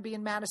 and he's going to be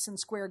in Madison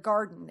Square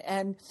Garden.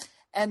 And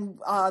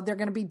they're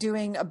going to be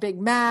doing a big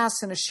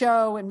mass and a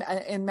show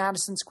in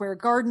Madison Square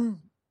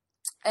Garden.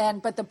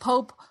 But the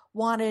Pope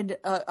wanted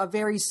a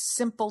very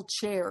simple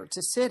chair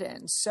to sit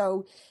in.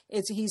 So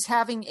he's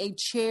having a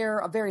chair,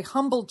 a very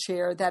humble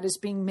chair that is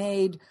being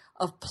made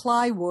of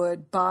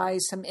plywood by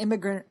some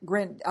immigrant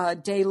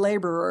day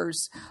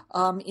laborers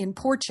in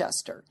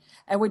Portchester,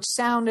 and which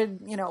sounded,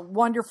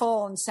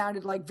 wonderful and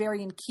sounded like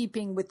very in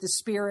keeping with the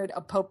spirit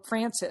of Pope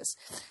Francis.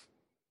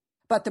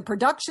 But the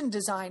production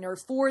designer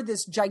for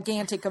this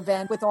gigantic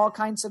event with all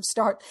kinds of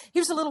stars, he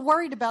was a little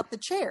worried about the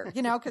chair,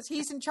 because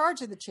he's in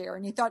charge of the chair.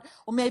 And he thought,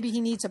 well, maybe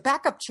he needs a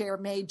backup chair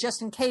made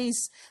just in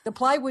case the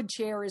plywood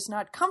chair is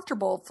not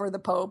comfortable for the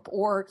Pope,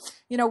 or,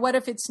 what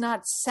if it's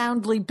not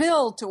soundly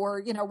built,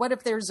 or, what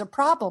if there's a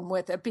problem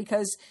with it,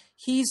 because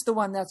he's the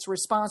one that's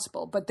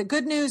responsible. But the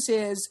good news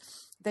is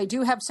They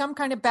do have some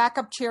kind of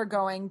backup chair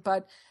going,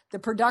 but the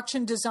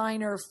production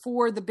designer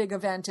for the big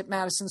event at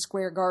Madison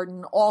Square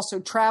Garden also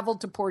traveled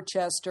to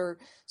Portchester,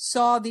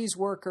 saw these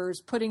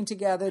workers putting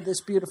together this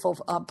beautiful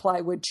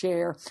plywood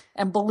chair,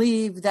 and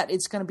believed that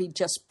it's going to be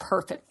just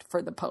perfect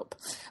for the Pope.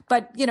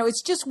 But,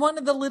 it's just one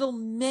of the little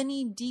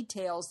many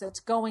details that's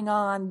going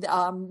on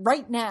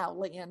right now,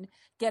 Lian,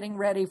 getting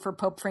ready for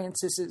Pope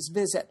Francis's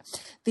visit.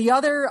 The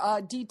other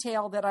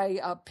detail that I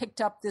picked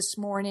up this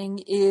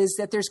morning is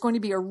that there's going to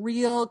be a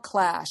real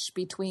clash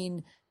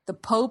between the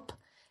Pope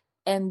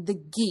and the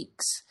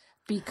geeks,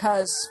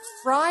 because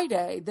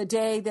Friday, the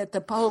day that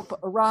the Pope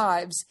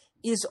arrives,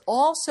 is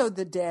also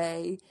the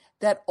day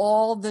that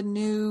all the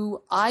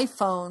new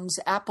iPhones,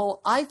 Apple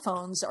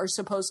iPhones, are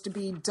supposed to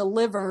be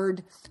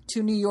delivered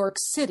to New York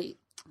City.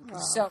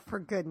 So, for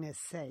goodness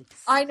sakes.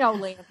 I know,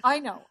 Liam. I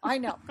know.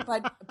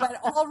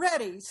 But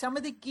already some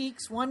of the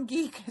geeks, one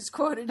geek is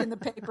quoted in the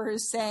paper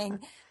as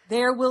saying,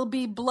 there will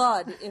be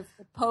blood if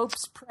the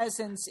Pope's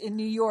presence in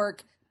New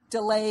York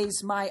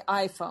delays my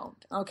iPhone.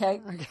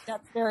 Okay.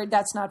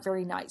 That's not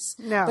very nice.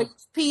 No. But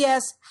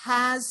UPS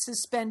has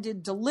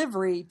suspended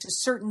delivery to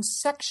certain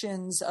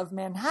sections of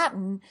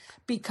Manhattan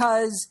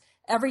because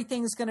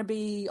everything's going to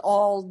be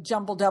all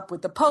jumbled up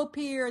with the Pope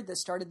here, the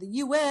start of the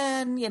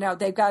UN,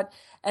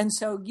 and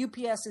so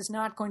UPS is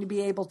not going to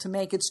be able to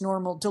make its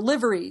normal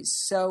deliveries.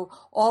 So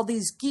all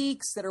these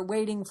geeks that are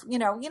waiting, you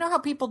know how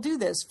people do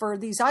this for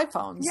these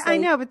iPhones. Yeah, I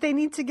know, but they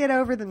need to get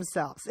over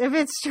themselves. If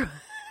it's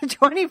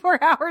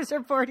 24 hours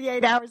or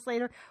 48 hours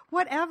later,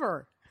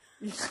 whatever.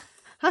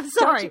 I'm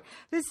sorry.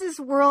 This is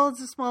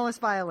world's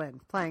smallest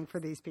violin playing for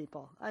these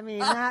people. I mean,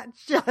 not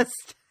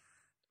just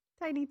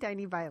tiny,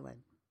 tiny violin.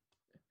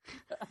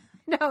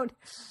 No,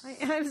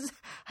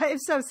 I'm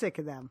so sick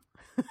of them.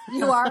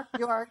 You are?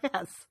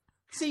 Yes.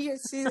 See,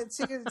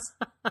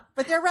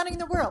 but they're running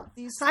the world.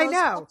 I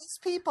know. All these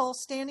people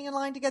standing in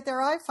line to get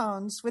their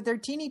iPhones with their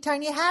teeny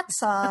tiny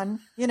hats on,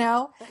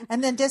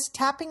 and then just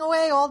tapping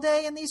away all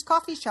day in these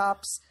coffee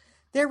shops.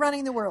 They're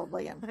running the world,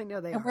 Liam. I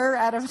know they and are. We're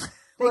out of.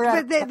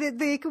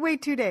 They could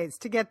wait 2 days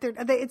to get their.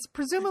 It's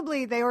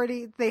presumably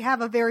they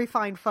have a very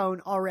fine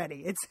phone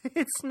already.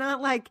 It's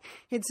not like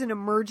it's an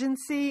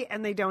emergency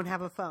and they don't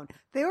have a phone.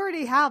 They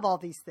already have all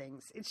these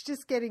things. It's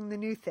just getting the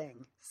new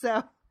thing.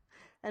 So,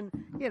 and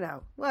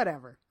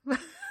whatever.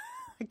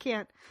 I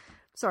can't.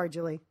 Sorry,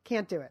 Julie,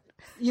 can't do it.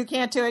 You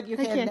can't do it.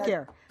 I can't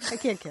care. I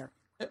can't care.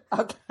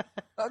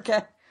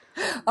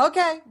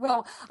 Okay.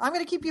 Well, I'm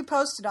going to keep you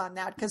posted on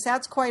that because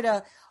that's quite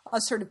a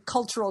sort of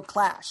cultural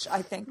clash.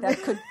 I think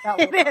that could.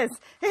 It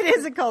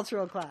is a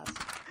cultural clash.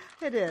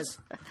 It is.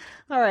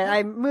 All right.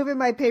 I'm moving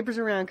my papers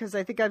around because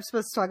I think I'm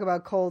supposed to talk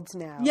about colds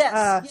now.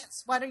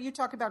 Yes. Why don't you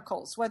talk about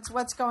colds?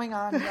 What's going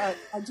on?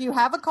 Do you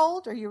have a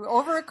cold? Are you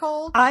over a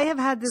cold? I have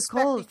had this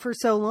cold for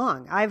so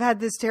long. I've had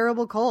this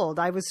terrible cold.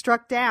 I was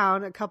struck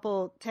down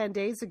 10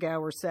 days ago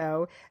or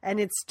so, and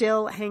it's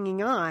still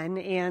hanging on.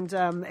 And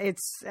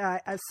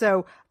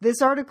so this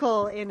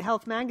article in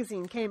Health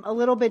Magazine came a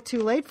little bit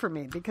too late for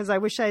me because I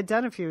wish I had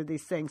done a few of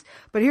these things.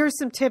 But here's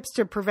some tips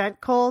to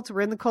prevent colds.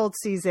 We're in the cold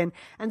season,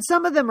 and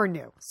some of them are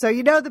new. So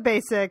the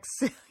basics,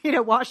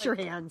 wash your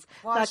hands,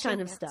 that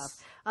kind of stuff.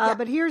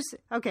 But here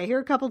are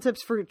a couple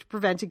tips for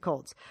preventing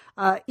colds.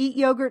 Eat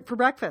yogurt for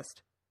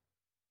breakfast.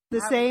 The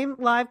same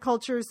live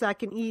cultures that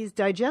can ease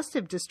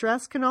digestive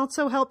distress can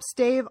also help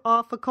stave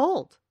off a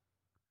cold.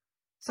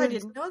 So I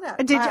didn't know that.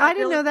 I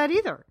didn't know that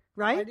either,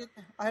 right?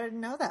 I didn't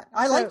know that.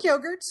 I like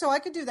yogurt, so I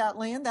could do that,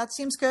 Lian. That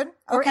seems good. Okay.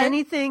 Or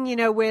anything,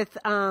 with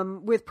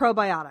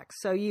probiotics.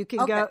 So you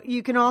can go.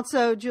 You can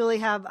also, Julie,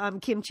 have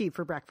kimchi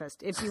for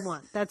breakfast if you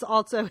want. That's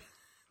also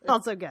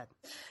good.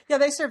 Yeah,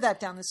 they serve that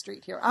down the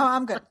street here. Oh,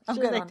 I'm good. I'm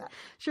good on that.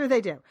 Sure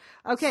they do.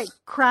 Okay,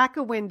 crack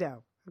a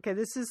window. Okay,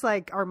 this is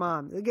like our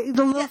mom.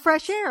 The little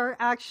fresh air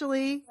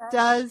actually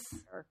does.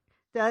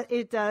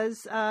 It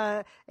does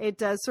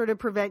sort of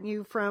prevent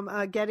you from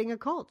getting a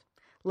cold.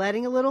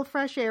 Letting a little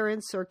fresh air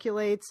in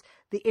circulates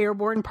the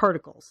airborne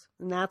particles,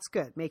 and that's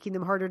good. Making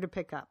them harder to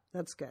pick up.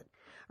 That's good.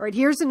 All right,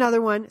 here's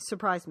another one.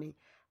 Surprised me.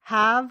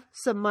 Have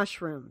some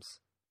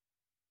mushrooms.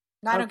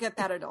 No, I don't get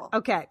that at all.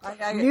 Okay.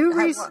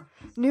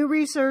 New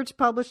research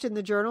published in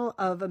the Journal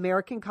of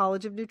American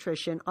College of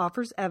Nutrition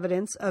offers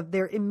evidence of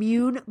their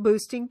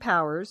immune-boosting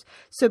powers.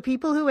 So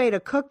people who ate a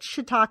cooked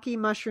shiitake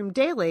mushroom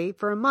daily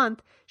for a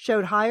month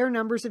showed higher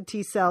numbers of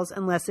T cells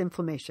and less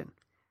inflammation.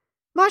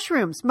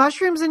 Mushrooms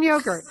and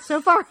yogurt.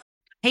 So far.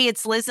 Hey,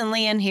 it's Liz and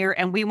Lian here,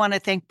 and we want to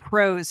thank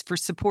Pros for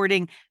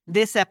supporting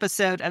this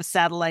episode of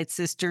Satellite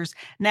Sisters.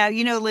 Now,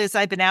 Liz,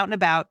 I've been out and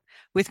about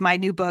with my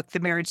new book, The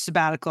Marriage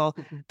Sabbatical.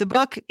 Mm-hmm. The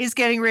book is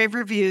getting rave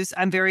reviews.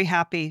 I'm very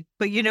happy.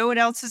 But you know what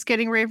else is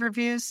getting rave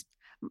reviews?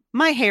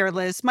 My hair,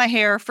 Liz. My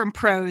hair from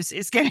Pros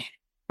is getting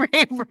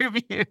rave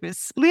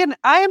reviews. Lian,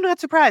 I am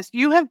not surprised.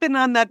 You have been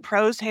on that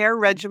Pros hair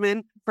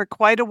regimen for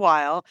quite a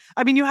while.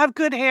 I mean, you have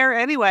good hair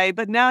anyway,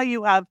 but now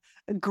you have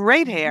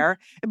great hair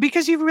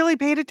because you've really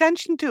paid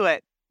attention to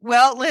it.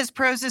 Well, Liz,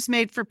 Pros is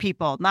made for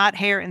people, not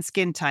hair and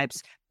skin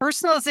types.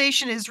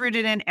 Personalization is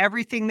rooted in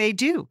everything they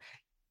do.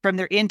 from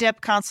their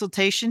in-depth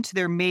consultation to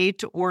their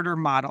made-to-order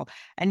model.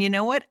 And you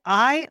know what?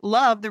 I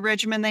love the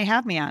regimen they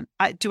have me on.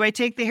 Do I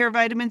take the hair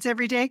vitamins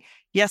every day?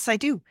 Yes, I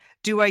do.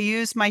 Do I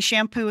use my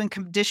shampoo and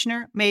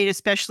conditioner made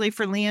especially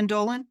for Leon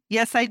Dolan?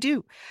 Yes, I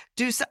do.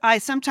 I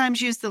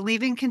sometimes use the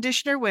leave-in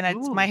conditioner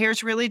when my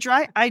hair's really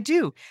dry? I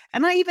do.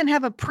 And I even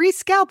have a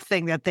pre-scalp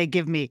thing that they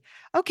give me.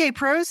 Okay,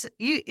 pros,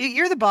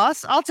 you're the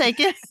boss. I'll take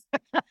it.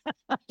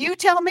 You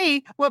tell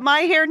me what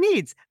my hair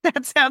needs.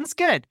 That sounds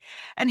good.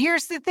 And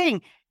here's the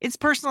thing. It's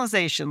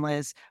personalization,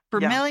 Liz. For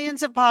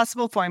millions of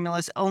possible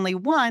formulas, only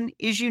one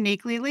is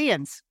uniquely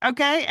Leon's.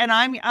 Okay? And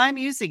I'm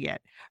using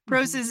it.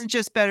 Pros isn't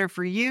just better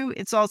for you,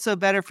 it's also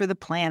better for the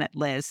planet,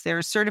 Liz. They're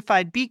a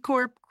certified B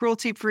Corp,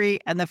 cruelty-free,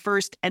 and the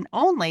first and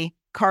only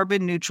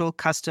carbon neutral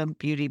custom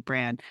beauty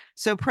brand.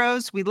 So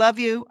Pros, we love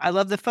you. I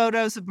love the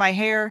photos of my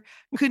hair.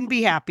 Couldn't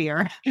be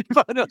happier.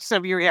 Photos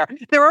of your hair.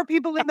 There are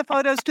people in the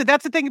photos too.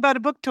 That's the thing about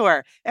a book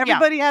tour.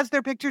 Everybody has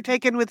their picture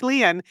taken with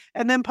Leon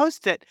and then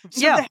post it.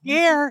 So the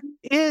hair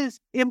is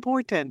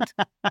important.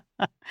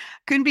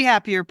 Couldn't be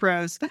happier,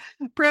 Pros.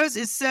 Pros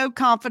is so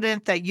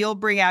confident that you'll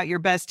bring out your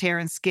best hair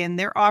and skin.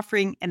 They're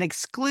offering an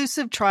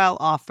exclusive trial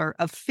offer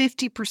of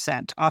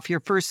 50% off your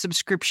first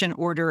subscription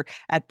order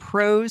at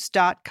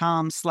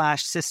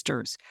pros.com/sisters.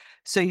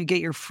 So you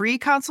get your free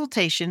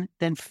consultation,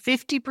 then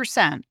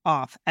 50%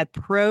 off at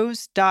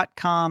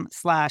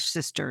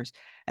pros.com/sisters.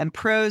 And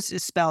Pros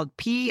is spelled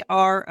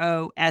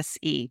PROSE.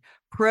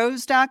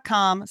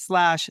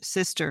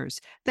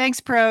 Pros.com/sisters. Thanks,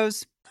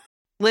 Pros.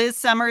 Liz,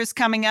 summer is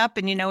coming up,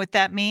 and you know what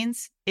that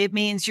means? It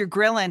means you're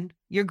grilling.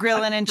 You're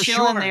grilling and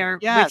chilling there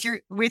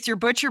with your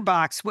butcher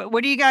box.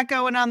 What do you got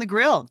going on the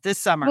grill this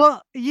summer?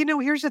 Well,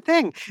 here's the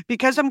thing.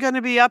 Because I'm going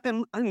to be up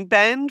in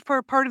Bend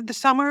for part of the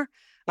summer,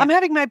 I'm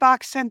having my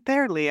box sent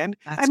there, Leon.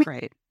 That's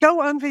great.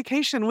 Go on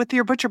vacation with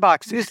your butcher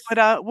box is what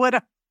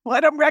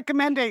I'm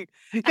recommending.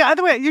 Yeah,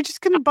 other way, you're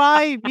just going to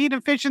buy meat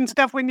and fish and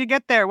stuff when you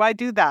get there. Why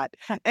do that?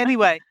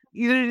 Anyway,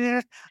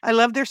 I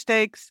love their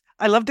steaks.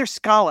 I love their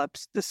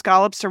scallops. The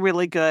scallops are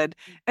really good.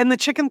 And the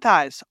chicken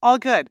thighs, all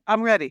good.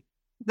 I'm ready.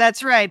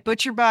 That's right.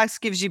 Butcher Box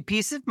gives you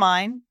peace of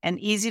mind and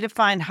easy to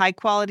find high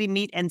quality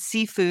meat and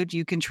seafood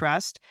you can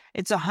trust.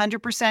 It's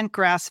 100%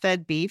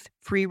 grass-fed beef,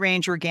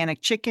 free-range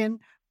organic chicken,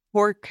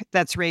 pork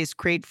that's raised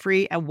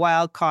crate-free, and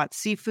wild-caught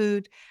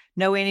seafood.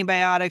 No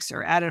antibiotics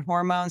or added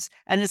hormones.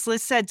 And as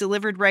Liz said,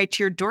 delivered right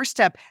to your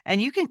doorstep. And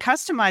you can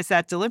customize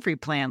that delivery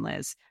plan,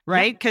 Liz,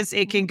 right? Because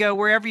it can go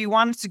wherever you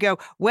want it to go,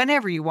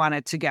 whenever you want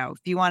it to go.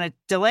 If you want to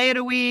delay it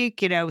a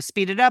week,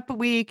 speed it up a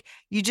week,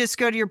 you just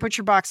go to your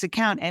Butcher Box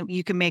account and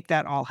you can make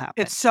that all happen.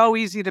 It's so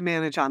easy to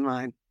manage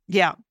online.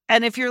 Yeah.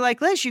 And if you're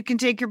like Liz, you can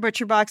take your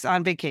Butcher Box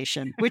on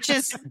vacation, which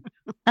is...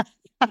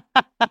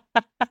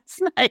 That's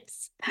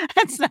nice.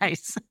 That's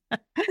nice.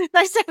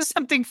 Nice to have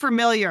something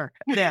familiar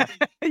there.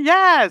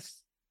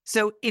 Yes.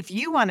 So if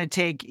you want to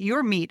take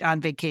your meat on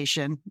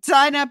vacation,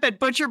 sign up at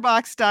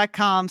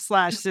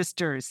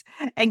butcherbox.com/sisters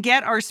and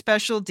get our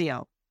special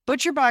deal.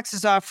 ButcherBox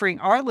is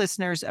offering our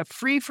listeners a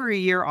free for a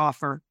year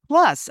offer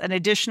plus an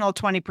additional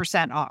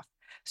 20% off.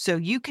 So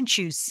you can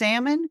choose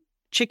salmon,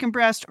 chicken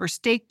breast, or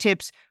steak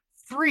tips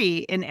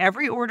free in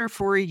every order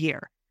for a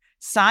year.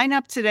 Sign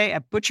up today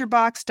at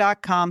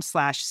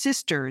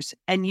butcherbox.com/sisters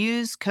and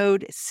use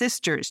code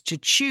SISTERS to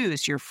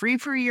choose your free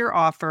for a year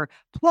offer,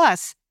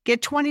 plus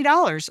get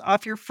 $20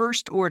 off your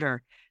first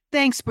order.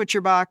 Thanks,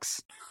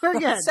 ButcherBox. We're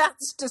good.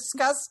 Sounds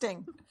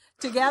disgusting.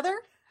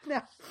 Together?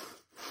 No.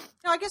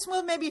 No, I guess,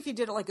 maybe if you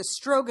did it like a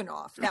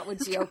stroganoff, that would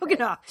be okay.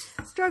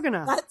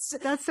 Stroganoff.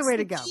 That's the way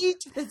to go.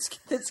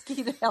 That's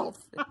key to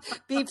health.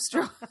 Beef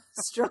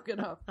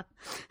stroganoff.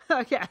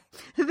 Okay.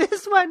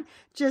 This one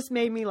just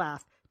made me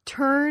laugh.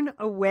 Turn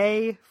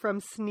away from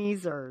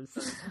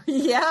sneezers.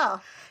 Yeah.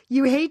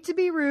 You hate to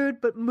be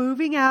rude, but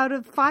moving out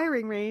of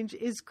firing range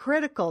is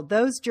critical.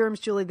 Those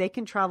germs, Julie, they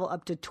can travel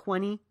up to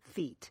 20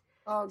 feet.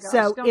 Oh, gosh.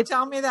 So don't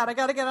tell me that. I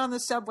got to get on the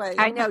subway.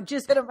 I know.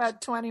 Just in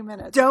about 20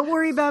 minutes. Don't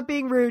worry about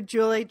being rude,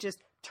 Julie.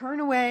 Just turn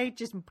away.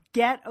 Just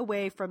get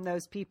away from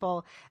those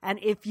people. And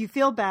if you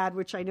feel bad,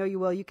 which I know you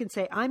will, you can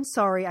say, I'm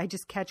sorry. I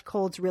just catch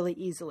colds really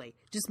easily.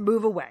 Just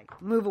move away.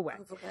 Move away.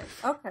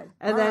 Okay.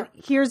 And then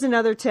here's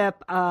another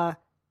tip.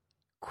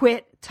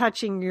 Quit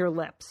touching your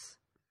lips.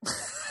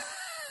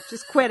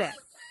 Just quit it.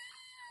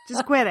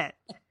 Just quit it.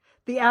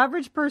 The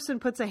average person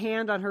puts a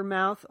hand on her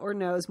mouth or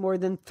nose more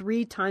than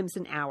 3 times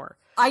an hour.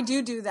 I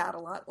do that a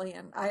lot,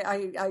 Leon.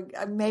 I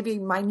maybe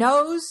my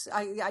nose.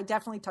 I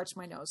definitely touch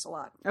my nose a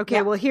lot.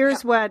 Okay, well,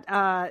 here's what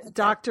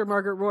Dr.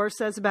 Margaret Rohr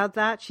says about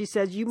that. She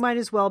says, you might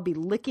as well be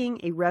licking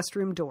a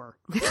restroom door.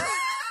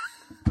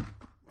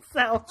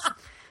 So,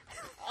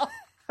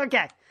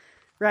 okay,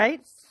 right?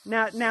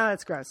 Now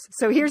that's gross.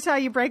 So here's how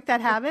you break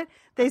that habit.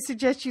 They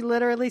suggest you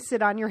literally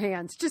sit on your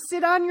hands. Just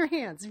sit on your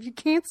hands. If you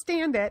can't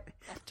stand it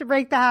to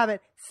break the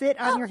habit, sit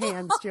on your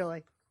hands,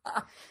 Julie.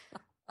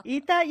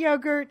 Eat that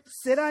yogurt,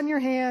 sit on your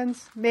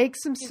hands, make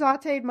some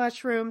sauteed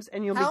mushrooms,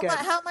 and you'll be good.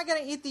 How am I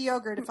going to eat the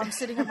yogurt if I'm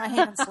sitting on my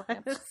hands?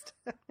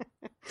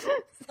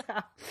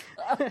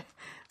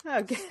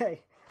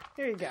 Okay.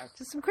 There you go.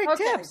 Just some quick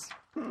Okay. tips.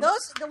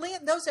 Those are,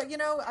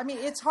 I mean,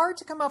 it's hard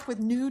to come up with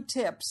new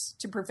tips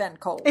to prevent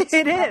colds.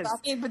 It is. I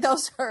mean, but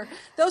those are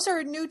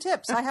new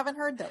tips. I haven't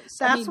heard those.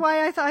 That's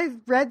why I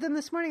read them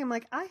this morning. I'm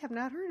like, I have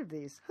not heard of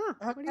these. Huh.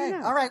 Okay. What do you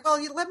know? All right.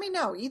 Well, let me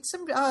know. Eat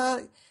some.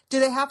 Do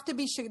they have to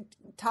be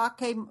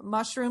shiitake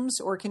mushrooms,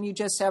 or can you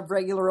just have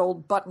regular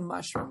old button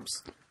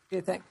mushrooms? Do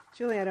you think?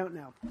 Julie, I don't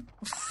know.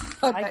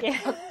 Okay.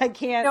 I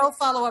can't. No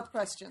follow-up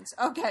questions.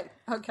 Okay.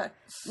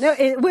 No,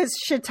 it was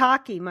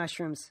shiitake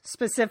mushrooms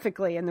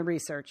specifically in the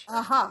research.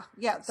 Yeah.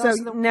 Those So, are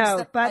the no, ones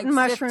that button are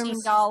like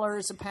mushrooms-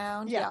 $15 a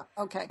pound. Yeah.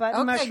 Okay.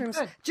 Button Okay, mushrooms.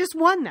 good. Just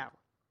one, though.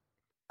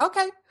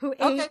 Okay. Who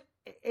Okay. ate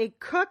a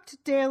cooked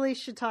daily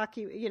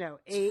shiitake,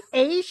 a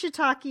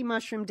shiitake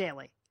mushroom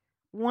daily.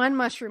 One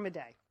mushroom a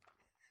day.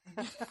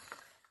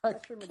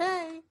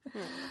 Okay.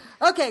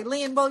 Okay,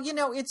 Leanne. Well,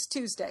 it's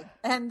Tuesday,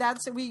 and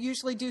we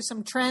usually do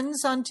some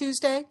trends on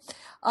Tuesday.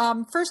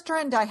 First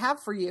trend I have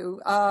for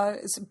you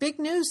is big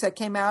news that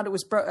came out. It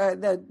was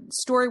the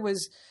story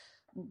was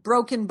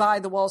broken by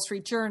the Wall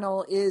Street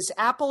Journal. Is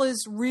Apple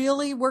is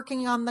really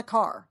working on the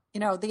car?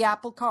 The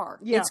Apple car.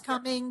 Yeah. It's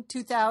coming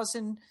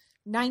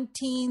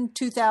 2019,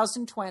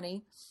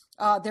 2020.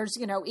 There's,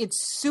 it's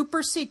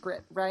super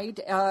secret, right?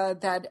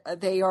 That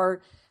they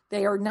are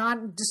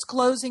not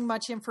disclosing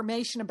much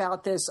information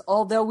about this,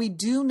 although we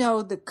do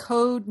know the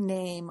code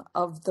name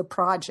of the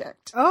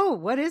project. Oh,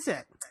 what is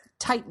it?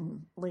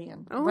 Titan,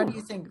 Leanne. Oh. What do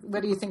you think?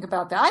 What do you think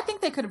about that? I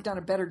think they could have done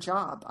a better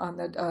job on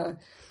the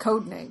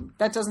code name.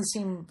 That doesn't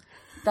seem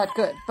that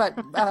good, but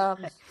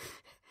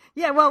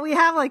Yeah, well, we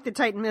have like the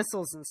Titan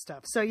missiles and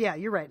stuff. So yeah,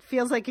 you're right.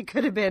 Feels like it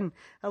could have been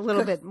a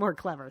little bit more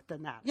clever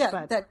than that. yeah,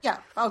 but,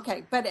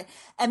 okay,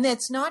 and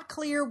it's not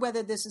clear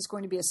whether this is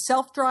going to be a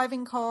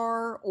self-driving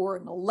car or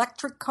an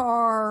electric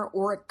car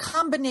or a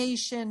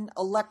combination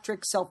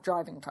electric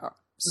self-driving car.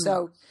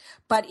 So,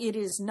 but it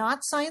is not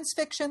science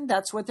fiction.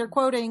 That's what they're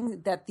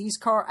quoting, that these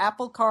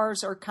Apple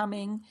cars are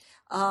coming.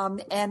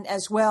 And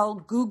as well,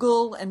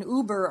 Google and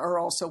Uber are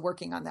also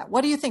working on that.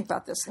 What do you think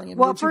about this, Leanne?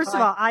 well, first of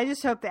all, I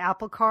just hope the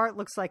Apple car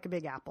looks like a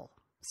big apple.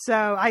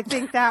 So I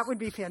think that would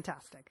be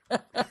fantastic. Yeah,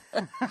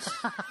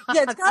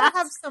 it's got to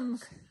have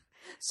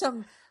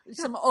some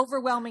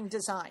overwhelming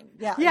design.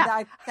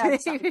 Yeah.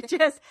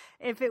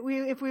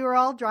 If we were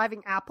all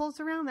driving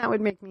apples around, that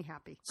would make me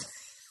happy.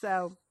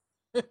 So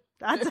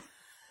that's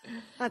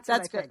what I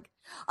good. think.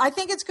 I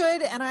think it's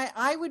good, and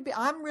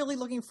I'm really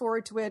looking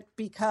forward to it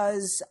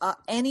because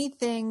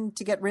anything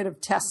to get rid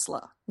of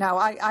Tesla. Now,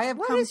 I have.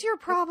 What is your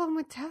problem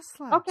with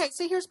Tesla? Okay,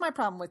 so here's my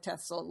problem with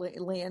Tesla,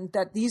 Leanne.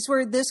 That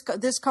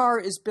this car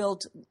is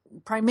built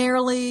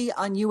primarily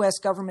on U.S.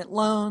 government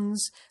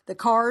loans. The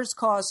cars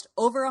cost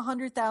over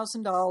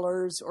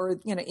 $100,000, or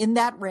in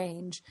that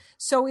range.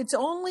 So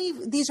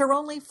these are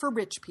only for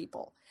rich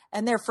people.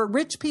 And they're for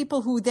rich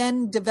people who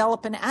then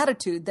develop an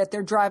attitude that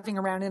they're driving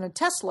around in a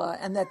Tesla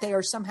and that they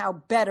are somehow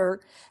better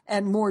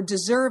and more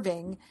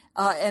deserving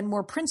and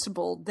more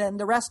principled than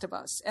the rest of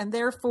us. And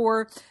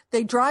therefore,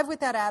 they drive with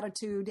that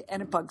attitude,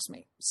 and it bugs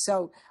me.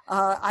 So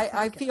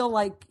I feel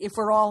like if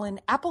we're all in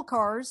Apple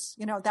cars,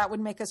 that would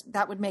make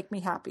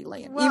me happy,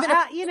 Liam. Well,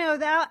 Even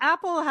if,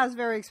 Apple has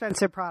very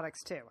expensive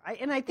products too.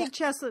 I think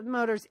Tesla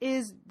Motors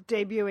is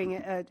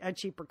debuting a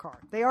cheaper car.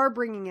 They are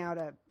bringing out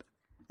a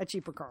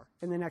cheaper car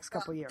in the next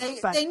couple of years.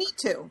 They need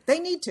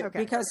to Okay.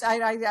 because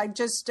I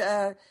just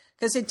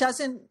because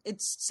it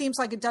seems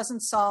like it doesn't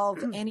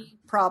solve any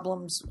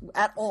problems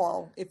at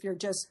all if you're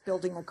just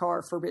building a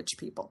car for rich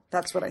people.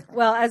 That's what I think.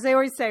 Well, as they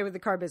always say with the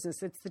car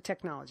business, it's the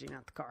technology,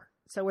 not the car.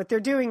 So what they're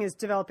doing is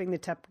developing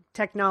the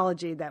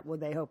technology that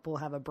they hope will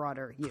have a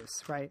broader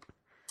use, right?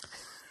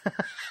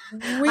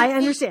 I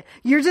understand.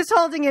 You're just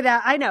holding it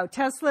out. I know.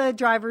 Tesla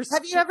drivers.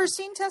 Have you ever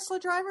seen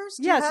Tesla drivers?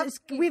 Yes.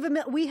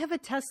 We have a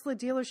Tesla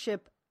dealership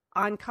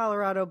on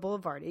Colorado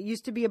Boulevard. It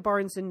used to be a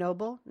Barnes and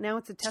Noble. Now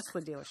it's a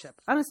Tesla dealership.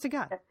 Honest to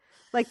God.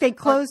 Like they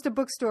closed a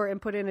bookstore and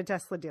put in a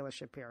Tesla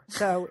dealership here.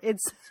 So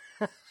it's.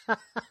 Am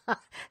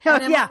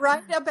I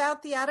right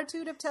about the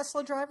attitude of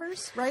Tesla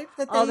drivers? Right,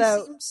 that they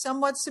seem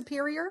somewhat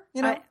superior.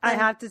 I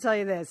have to tell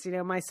you this.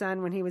 My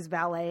son, when he was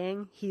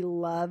valeting, he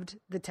loved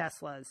the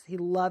Teslas. He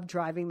loved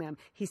driving them.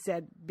 He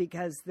said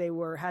because they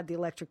had the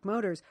electric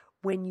motors.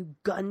 When you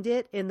gunned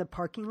it in the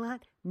parking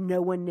lot,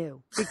 no one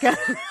knew because.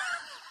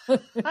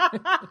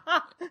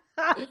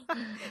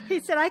 He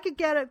said I could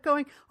get it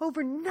going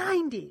over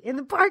 90 in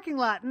the parking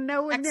lot and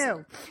no one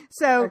knew.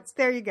 So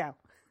there you go.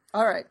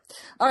 All right.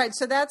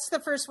 So that's the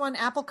first one.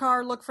 Apple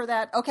Car, look for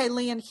that. Okay,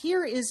 Leanne,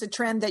 here is a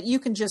trend that you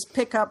can just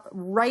pick up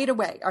right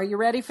away. Are you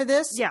ready for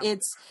this? Yeah.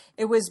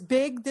 It was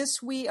big this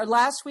week or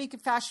last week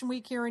at Fashion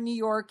Week here in New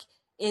York.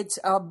 It's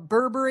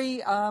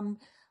Burberry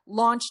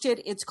launched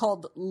it. It's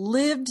called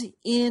Lived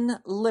In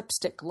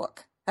Lipstick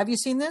Look. Have you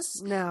seen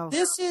this? No.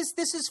 This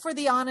is for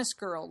the honest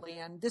girl,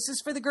 Leanne. This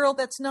is for the girl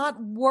that's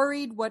not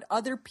worried what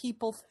other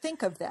people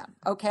think of them.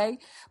 Okay.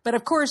 But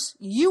of course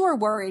you are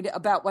worried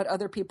about what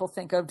other people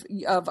think of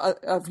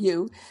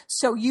you.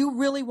 So you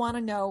really want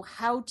to know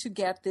how to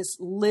get this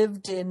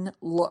lived in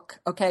look.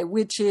 Okay.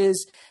 Which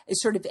is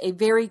sort of a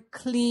very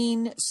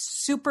clean,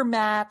 super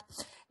matte.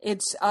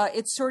 It's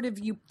sort of,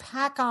 you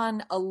pack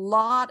on a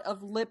lot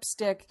of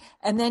lipstick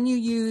and then you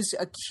use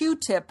a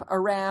Q-tip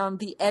around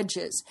the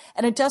edges,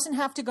 and it doesn't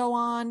have to go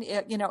on,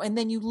 and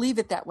then you leave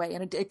it that way.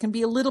 And it can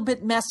be a little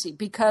bit messy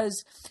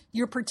because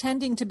you're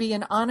pretending to be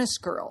an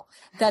honest girl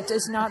that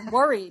is not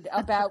worried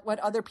about what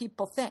other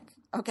people think.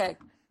 Okay.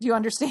 Do you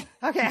understand?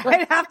 Okay,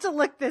 I'd have to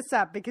look this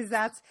up because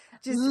that's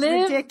just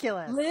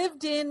ridiculous.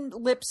 Lived in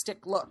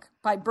lipstick look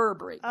by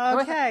Burberry.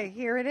 Okay,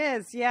 here it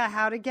is. Yeah,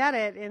 how to get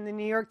it in the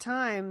New York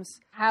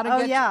Times.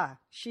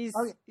 She's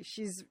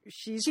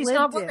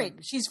not worried.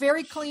 She's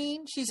very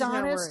clean. She's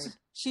honest.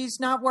 She's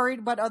not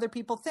worried what other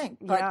people think.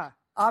 But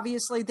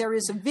obviously there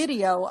is a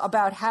video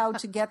about how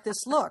to get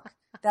this look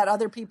that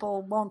other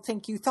people won't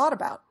think you thought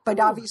about. But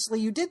obviously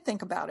you did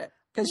think about it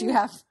because you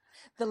have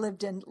the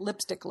lived-in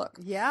lipstick look.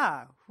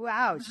 Yeah.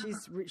 Wow.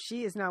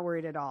 She is not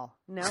worried at all.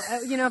 No.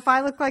 If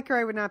I looked like her,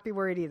 I would not be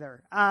worried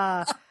either.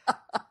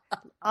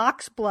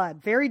 Ox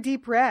blood, very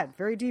deep red,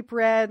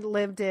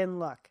 lived-in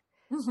look.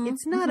 Mm-hmm,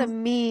 it's not a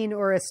mean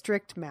or a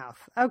strict mouth.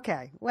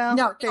 Okay. Well,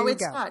 no,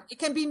 it's not. It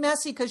can be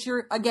messy because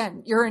you're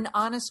an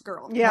honest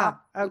girl. Yeah.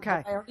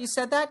 Okay. I already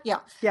said that. Yeah.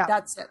 Yeah.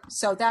 That's it.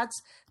 So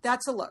that's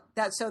a look.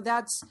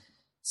 That's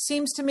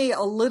seems to me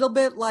a little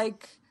bit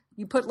like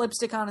you put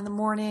lipstick on in the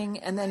morning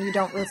and then you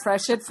don't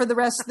refresh it for the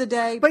rest of the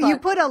day. But you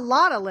put a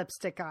lot of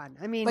lipstick on.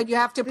 But you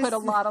have to put a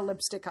lot of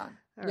lipstick on.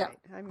 All right.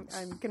 I'm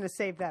going to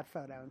save that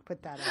photo and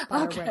put that up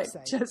on our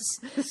website.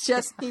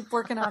 Just keep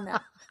working on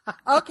that.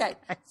 Okay.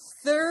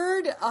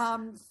 Third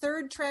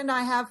trend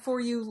I have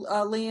for you,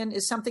 Leanne,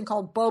 is something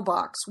called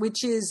Bobox,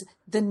 which is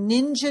the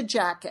ninja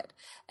jacket.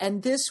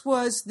 And this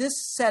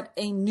set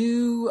a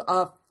new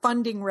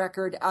funding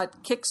record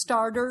at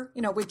Kickstarter,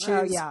 which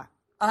is... yeah.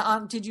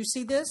 Did you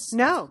see this?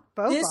 No.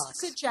 This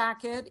is a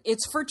jacket.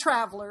 It's for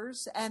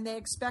travelers, and they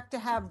expect to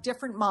have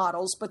different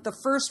models, but the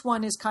first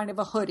one is kind of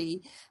a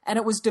hoodie, and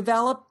it was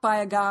developed by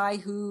a guy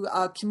who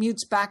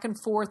commutes back and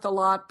forth a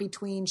lot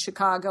between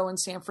Chicago and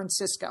San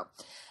Francisco.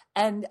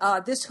 And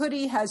this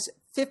hoodie has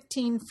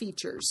 15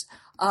 features,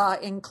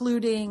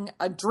 including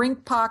a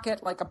drink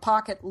pocket, like a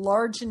pocket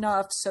large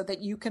enough so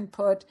that you can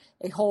put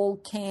a whole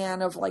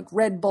can of like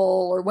Red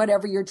Bull or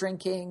whatever you're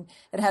drinking.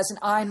 It has an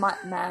eye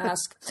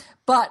mask,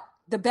 but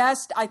the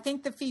best, I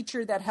think the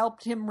feature that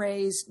helped him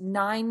raise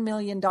 $9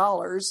 million at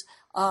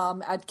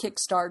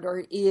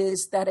Kickstarter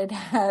is that it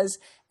has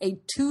a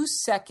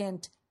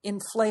 2-second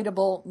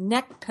inflatable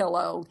neck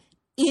pillow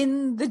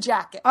in the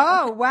jacket.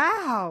 Oh,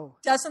 wow.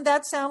 Doesn't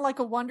that sound like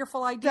a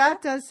wonderful idea?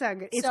 That does sound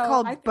good. It's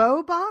called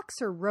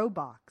Bobox or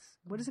Robox?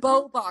 What is it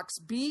called?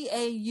 Bobox,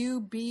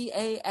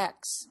 Baubax.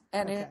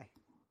 And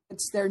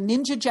it's their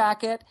ninja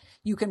jacket.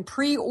 You can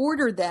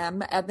pre-order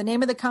them. The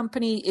name of the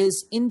company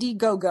is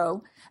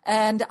Indiegogo.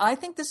 And I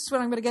think this is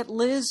what I'm going to get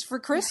Liz for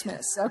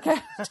Christmas. Okay.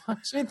 Don't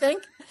you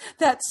think?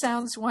 That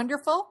sounds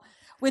wonderful.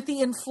 With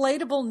the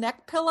inflatable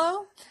neck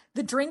pillow,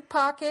 the drink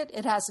pocket,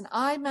 it has an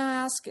eye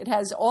mask. It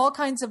has all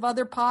kinds of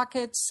other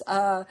pockets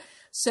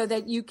so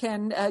that you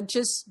can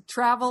just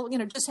travel,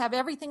 just have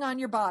everything on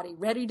your body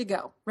ready to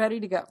go.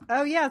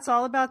 Oh, yeah. It's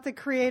all about the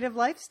creative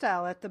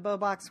lifestyle at the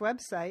Bobox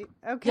website.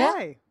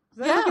 Okay.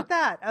 Yeah. Look at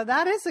that. Oh,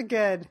 that's a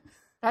good.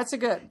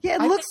 Yeah,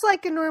 it looks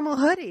like a normal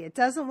hoodie. It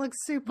doesn't look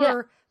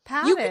super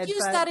padded. You could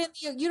use that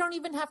you don't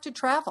even have to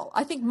travel.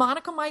 I think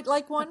Monica might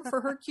like one for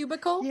her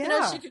cubicle.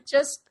 Yeah. She could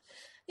just,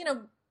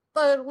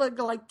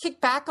 like kick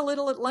back a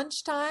little at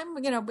lunchtime,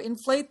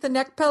 inflate the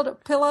neck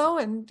pillow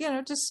and,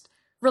 just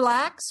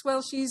relax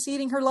while she's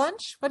eating her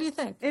lunch. What do you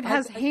think? It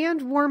has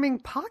hand warming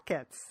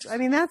pockets. I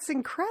mean, that's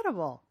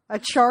incredible. A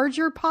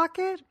charger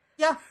pocket.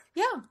 Yeah.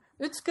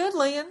 It's good,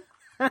 Leanne.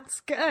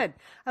 That's good.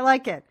 I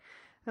like it.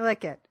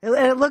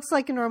 It looks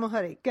like a normal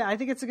hoodie. Good. I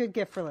think it's a good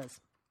gift for Liz.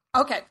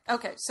 Okay.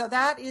 So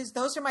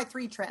those are my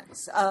 3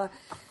 trends.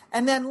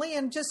 And then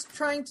Leanne, just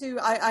trying to,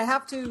 I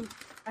have to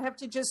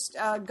just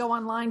go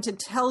online to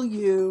tell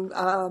you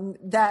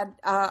that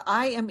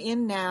I am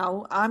in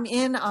now. I'm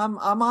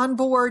on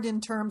board in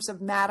terms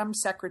of Madam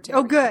Secretary.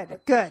 Oh, good.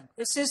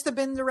 This has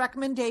been the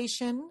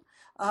recommendation.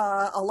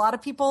 A lot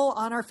of people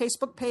on our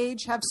Facebook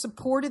page have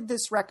supported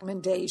this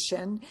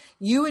recommendation.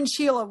 You and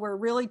Sheila were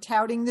really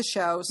touting the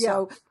show.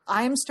 So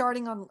I am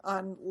starting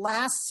on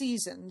last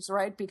season's,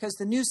 right? Because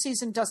the new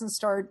season doesn't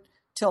start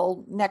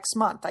till next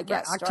month, I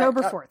guess. Right,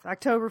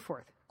 October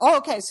 4th. Oh,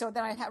 okay. So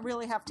then I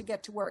really have to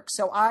get to work.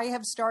 So I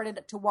have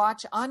started to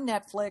watch on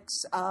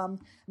Netflix,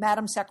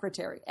 Madam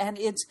Secretary, and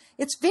it's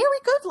very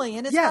good, Lee,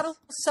 and it's got a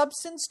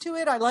substance to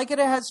it. I like it.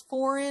 It has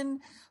foreign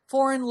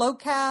foreign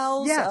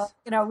locales, Yes.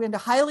 in a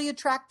highly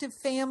attractive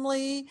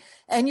family.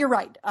 And you're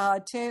right.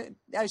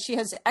 She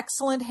has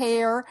excellent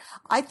hair.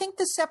 I think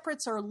the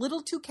separates are a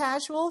little too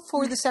casual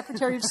for the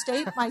Secretary of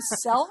State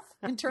myself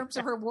in terms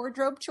of her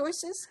wardrobe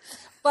choices,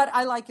 but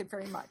I like it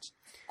very much.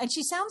 And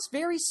she sounds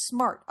very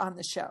smart on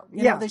the show.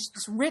 You know,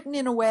 it's written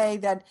in a way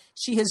that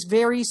she has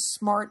very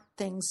smart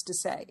things to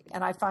say.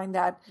 And I find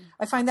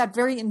that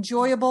very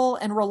enjoyable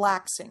and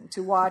relaxing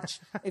to watch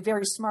a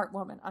very smart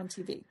woman on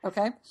TV.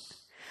 Okay.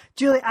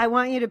 Julie, I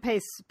want you to pay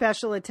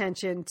special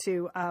attention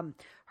to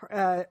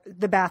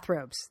the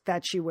bathrobes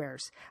that she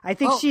wears. I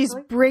think she's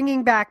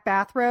bringing back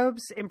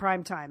bathrobes in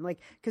prime time. Like,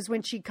 because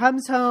when she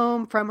comes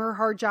home from her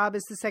hard job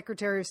as the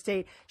Secretary of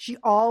State, she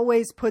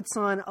always puts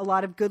on a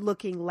lot of good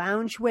looking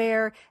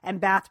loungewear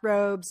and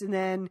bathrobes. And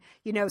then,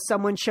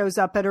 someone shows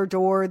up at her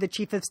door, the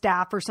chief of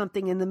staff or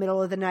something in the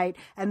middle of the night,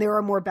 and there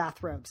are more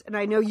bathrobes. And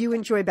I know you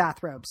enjoy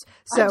bathrobes.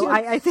 So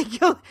I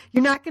think you're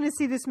not going to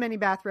see this many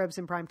bathrobes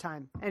in prime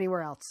time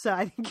anywhere else. So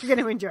I think you're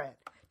going to enjoy it.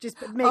 Just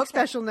make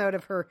special note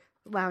of her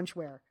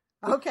loungewear.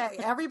 Okay,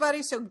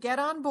 everybody. So get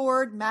on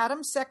board.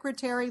 Madam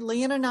Secretary,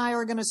 Leon and I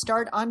are going to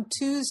start on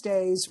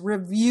Tuesdays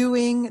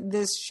reviewing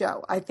this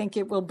show. I think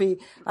it will be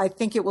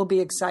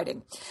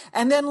exciting.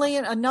 And then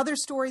Leon, another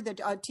story that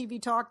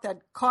TV Talk that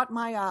caught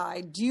my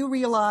eye. Do you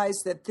realize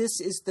that this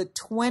is the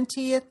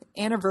 20th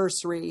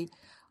anniversary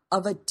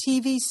of a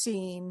TV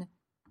scene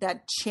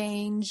that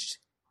changed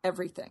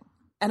everything?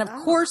 And of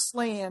course,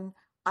 Leon,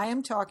 I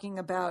am talking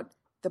about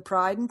the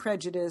Pride and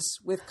Prejudice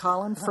with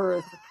Colin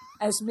Firth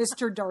as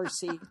Mr.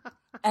 Darcy,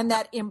 and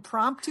that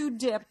impromptu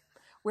dip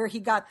where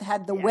he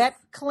had the wet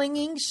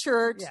clinging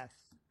shirt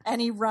and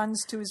he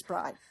runs to his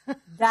bride.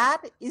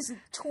 That is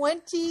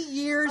 20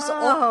 years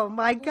old. Oh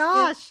my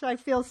gosh, I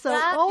feel so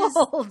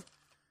old.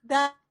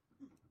 That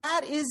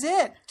is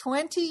it.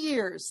 20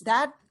 years.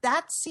 That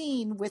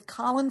scene with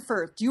Colin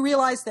Firth. Do you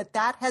realize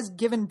that has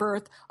given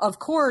birth, of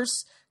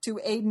course, to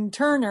Aidan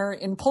Turner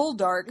in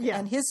Poldark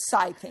and his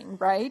scything,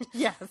 right?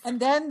 Yes. And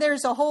then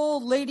there's a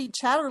whole Lady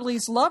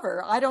Chatterley's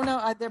Lover. I don't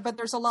know, but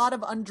there's a lot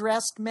of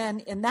undressed men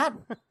in that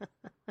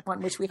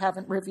one, which we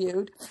haven't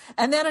reviewed.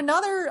 And then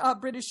another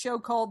British show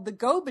called The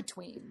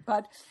Go-Between.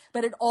 But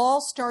it all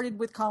started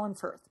with Colin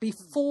Firth.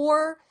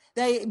 Before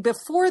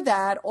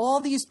that, all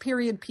these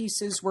period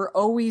pieces were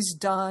always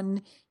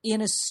done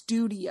in a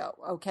studio,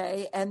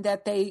 okay? And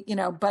that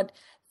but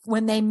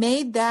when they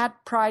made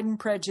that Pride and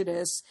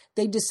Prejudice,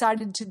 they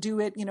decided to do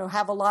it,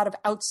 have a lot of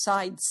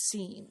outside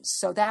scenes.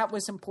 So that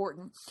was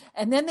important.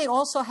 And then they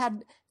also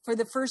had, for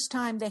the first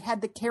time, they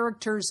had the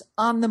characters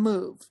on the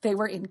move. They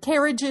were in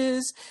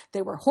carriages,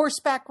 they were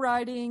horseback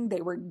riding,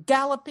 they were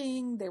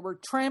galloping, they were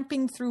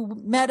tramping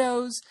through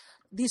meadows.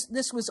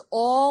 This was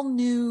all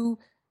new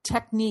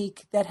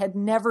technique that had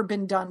never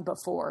been done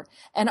before.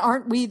 And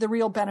aren't we the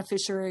real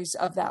beneficiaries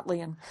of that,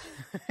 Leon?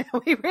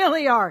 We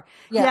really are.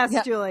 Yes,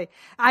 Julie.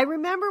 I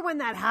remember when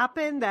that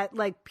happened, that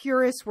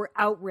purists were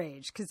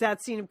outraged because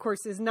that scene, of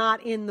course, is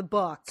not in the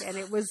book. And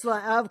it was,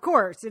 of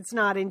course, it's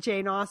not in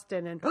Jane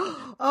Austen. And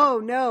oh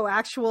no,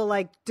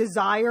 actual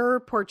desire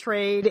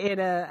portrayed in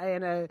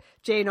a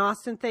Jane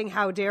Austen thing.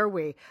 How dare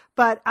we?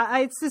 But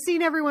it's the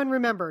scene everyone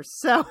remembers.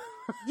 So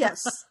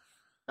yes.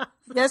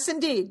 Yes,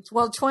 indeed.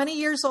 Well, 20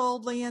 years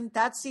old, Leon,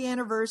 that's the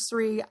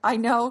anniversary. I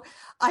know.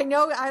 I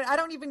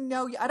don't even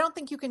know. I don't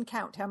think you can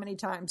count how many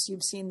times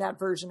you've seen that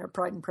version of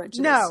Pride and Prejudice.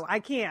 No, I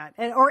can't.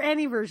 Or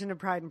any version of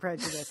Pride and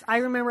Prejudice. I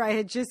remember I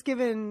had just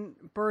given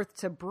birth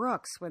to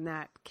Brooks when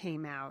that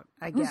came out,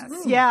 I guess.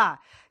 Mm-hmm. Yeah.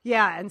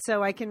 Yeah. And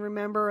so I can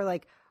remember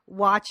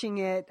watching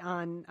it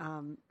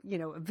on,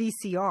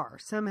 VCR.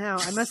 Somehow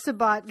I must have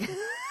bought...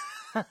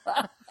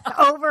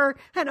 over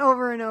and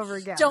over and over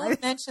again.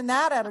 Don't mention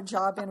that at a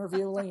job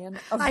interview, Leon.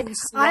 I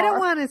don't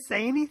want to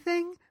say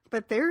anything,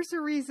 but there's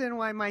a reason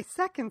why my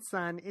second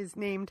son is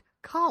named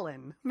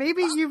Colin.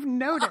 Maybe you've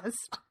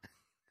noticed.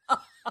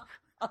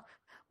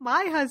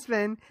 My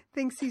husband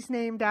thinks he's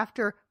named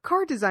after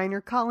car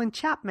designer Colin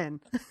Chapman.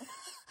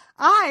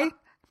 I'm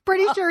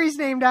pretty sure he's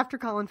named after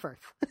Colin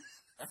Firth.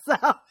 So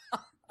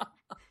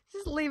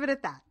just leave it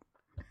at that.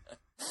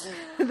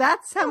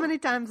 That's how many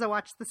times I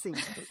watched the scene.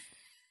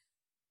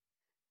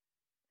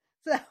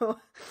 So,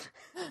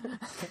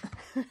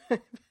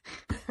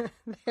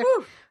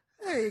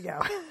 there you go.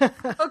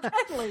 Okay,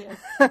 Leon.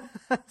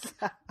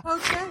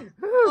 Okay.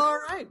 All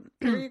right.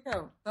 There you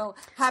go. Well,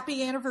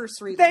 happy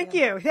anniversary. Thank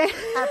Leon. you.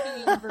 Happy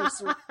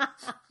anniversary.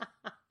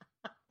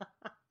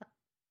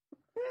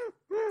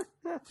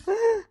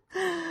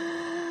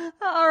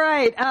 All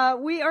right.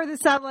 We are the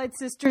Satellite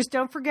Sisters.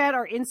 Don't forget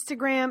our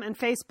Instagram and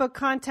Facebook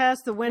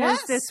contest. The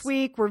winners this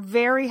week. We're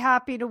very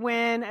happy to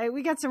win.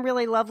 We got some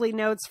really lovely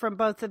notes from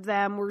both of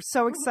them. We're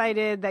so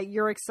excited that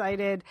you're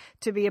excited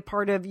to be a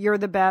part of You're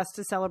the Best,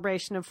 a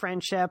celebration of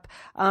friendship.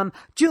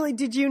 Julie,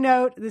 did you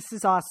note, this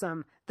is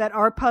awesome, that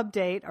our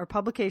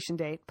publication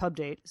date,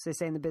 as they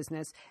say in the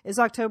business, is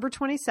October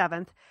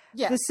 27th.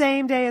 Yes. The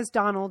same day as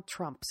Donald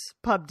Trump's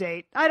pub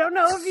date. I don't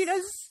know if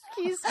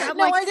he's got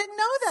no, I didn't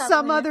know that.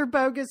 Some other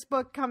bogus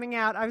book coming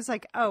out. I was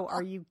like, oh,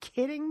 are you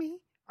kidding me?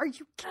 Are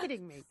you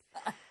kidding me?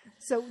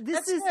 So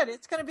That's good.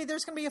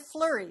 There's going to be a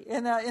flurry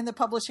in the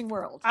publishing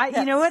world.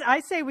 You know what? I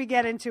say we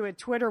get into a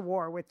Twitter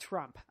war with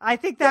Trump. I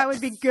think that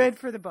would be good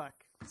for the book.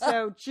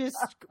 So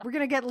we're going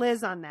to get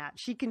Liz on that.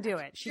 She can do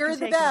it. You're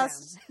the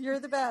best. You're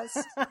the best.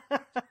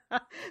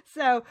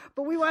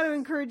 But we want to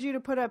encourage you to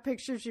put up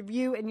pictures of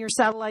you and your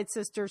satellite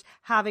sisters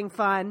having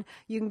fun.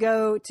 You can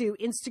go to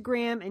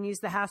Instagram and use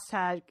the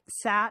hashtag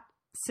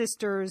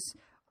SatSisters.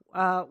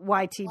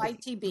 YTB.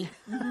 YTB.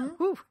 Mm-hmm.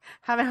 Whew,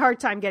 having a hard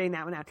time getting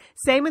that one out.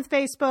 Same with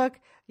Facebook.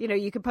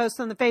 You can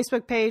post on the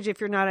Facebook page if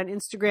you're not on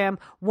Instagram.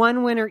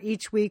 One winner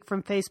each week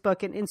from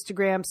Facebook and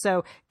Instagram.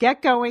 So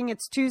get going.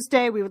 It's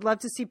Tuesday. We would love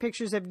to see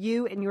pictures of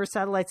you and your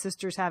satellite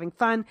sisters having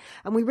fun.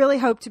 And we really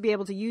hope to be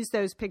able to use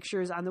those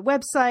pictures on the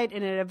website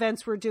and at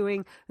events we're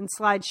doing and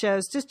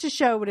slideshows just to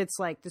show what it's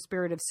like, the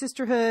spirit of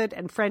sisterhood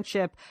and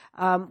friendship.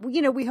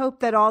 We hope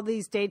that all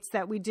these dates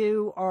that we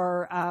do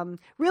are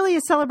really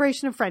a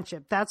celebration of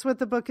friendship. That's what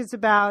the book is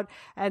about.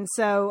 And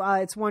so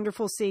it's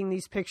wonderful seeing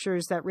these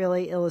pictures that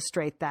really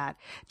illustrate that.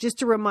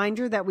 Just a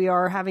reminder that we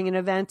are having an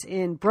event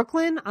in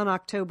Brooklyn on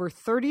October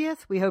 30th.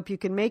 We hope you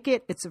can make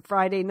it. It's a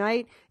Friday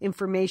night.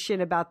 Information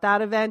about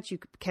that event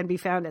can be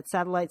found at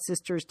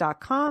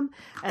satellitesisters.com.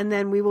 And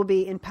then we will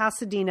be in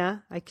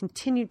Pasadena. I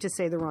continue to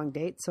say the wrong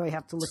date, so I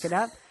have to look it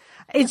up.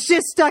 It's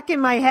just stuck in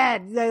my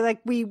head.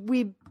 Like we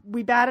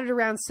batted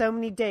around so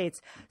many dates.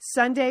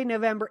 Sunday,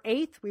 November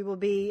 8th, we will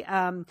be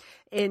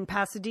in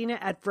Pasadena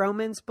at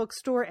Vroman's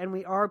Bookstore, and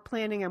we are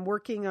planning, I'm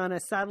working on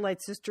a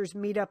Satellite Sisters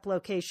meetup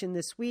location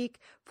this week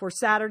for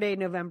Saturday,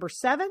 November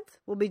 7th.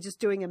 We'll be just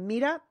doing a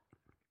meetup.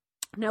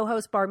 No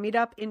host bar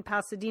meetup in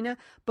Pasadena.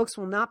 Books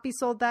will not be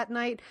sold that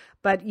night,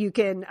 but you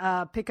can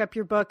pick up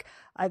your book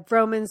at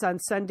Vroman's on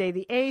Sunday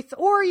the 8th,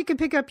 or you can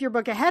pick up your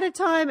book ahead of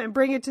time and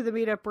bring it to the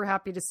meetup. We're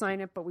happy to sign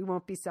it, but we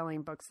won't be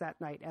selling books that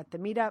night at the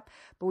meetup.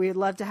 But we would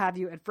love to have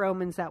you at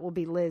Vroman's. That will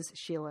be Liz,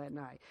 Sheila, and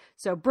I.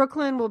 So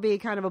Brooklyn will be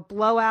kind of a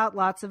blowout.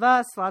 Lots of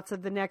us, lots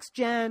of the next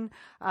gen.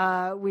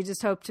 We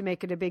just hope to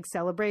make it a big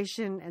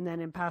celebration. And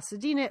then in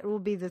Pasadena, it will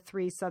be the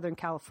 3 Southern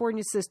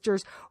California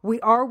sisters.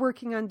 We are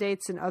working on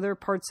dates in other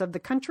parts of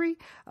the country.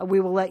 We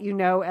will let you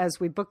know as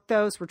we book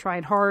those. We're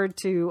trying hard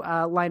to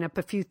line up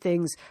a few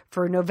things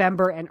for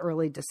November and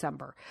early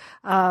December.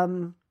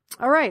 All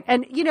right.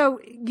 And,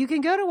 you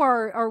can go to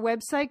our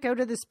website, go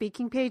to the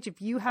speaking page.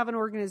 If you have an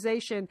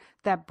organization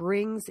that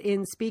brings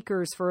in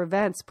speakers for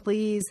events,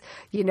 please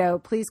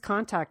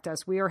contact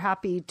us. We are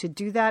happy to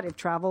do that. If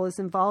travel is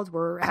involved,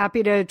 we're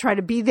happy to try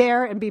to be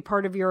there and be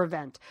part of your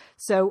event.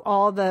 So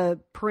all the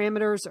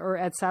parameters are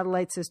at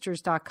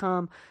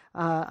satellitesisters.com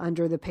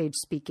under the page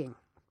speaking.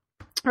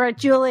 All right,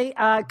 Julie,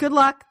 good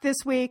luck this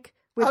week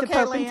with the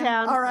Pope in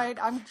town. All right.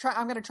 I'm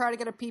going to try to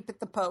get a peep at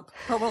the Pope,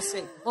 but we'll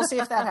see. We'll see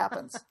if that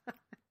happens.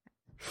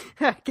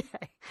 Okay.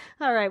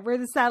 All right. We're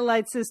the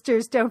Satellite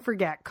Sisters. Don't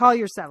forget, call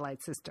your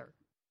satellite sister.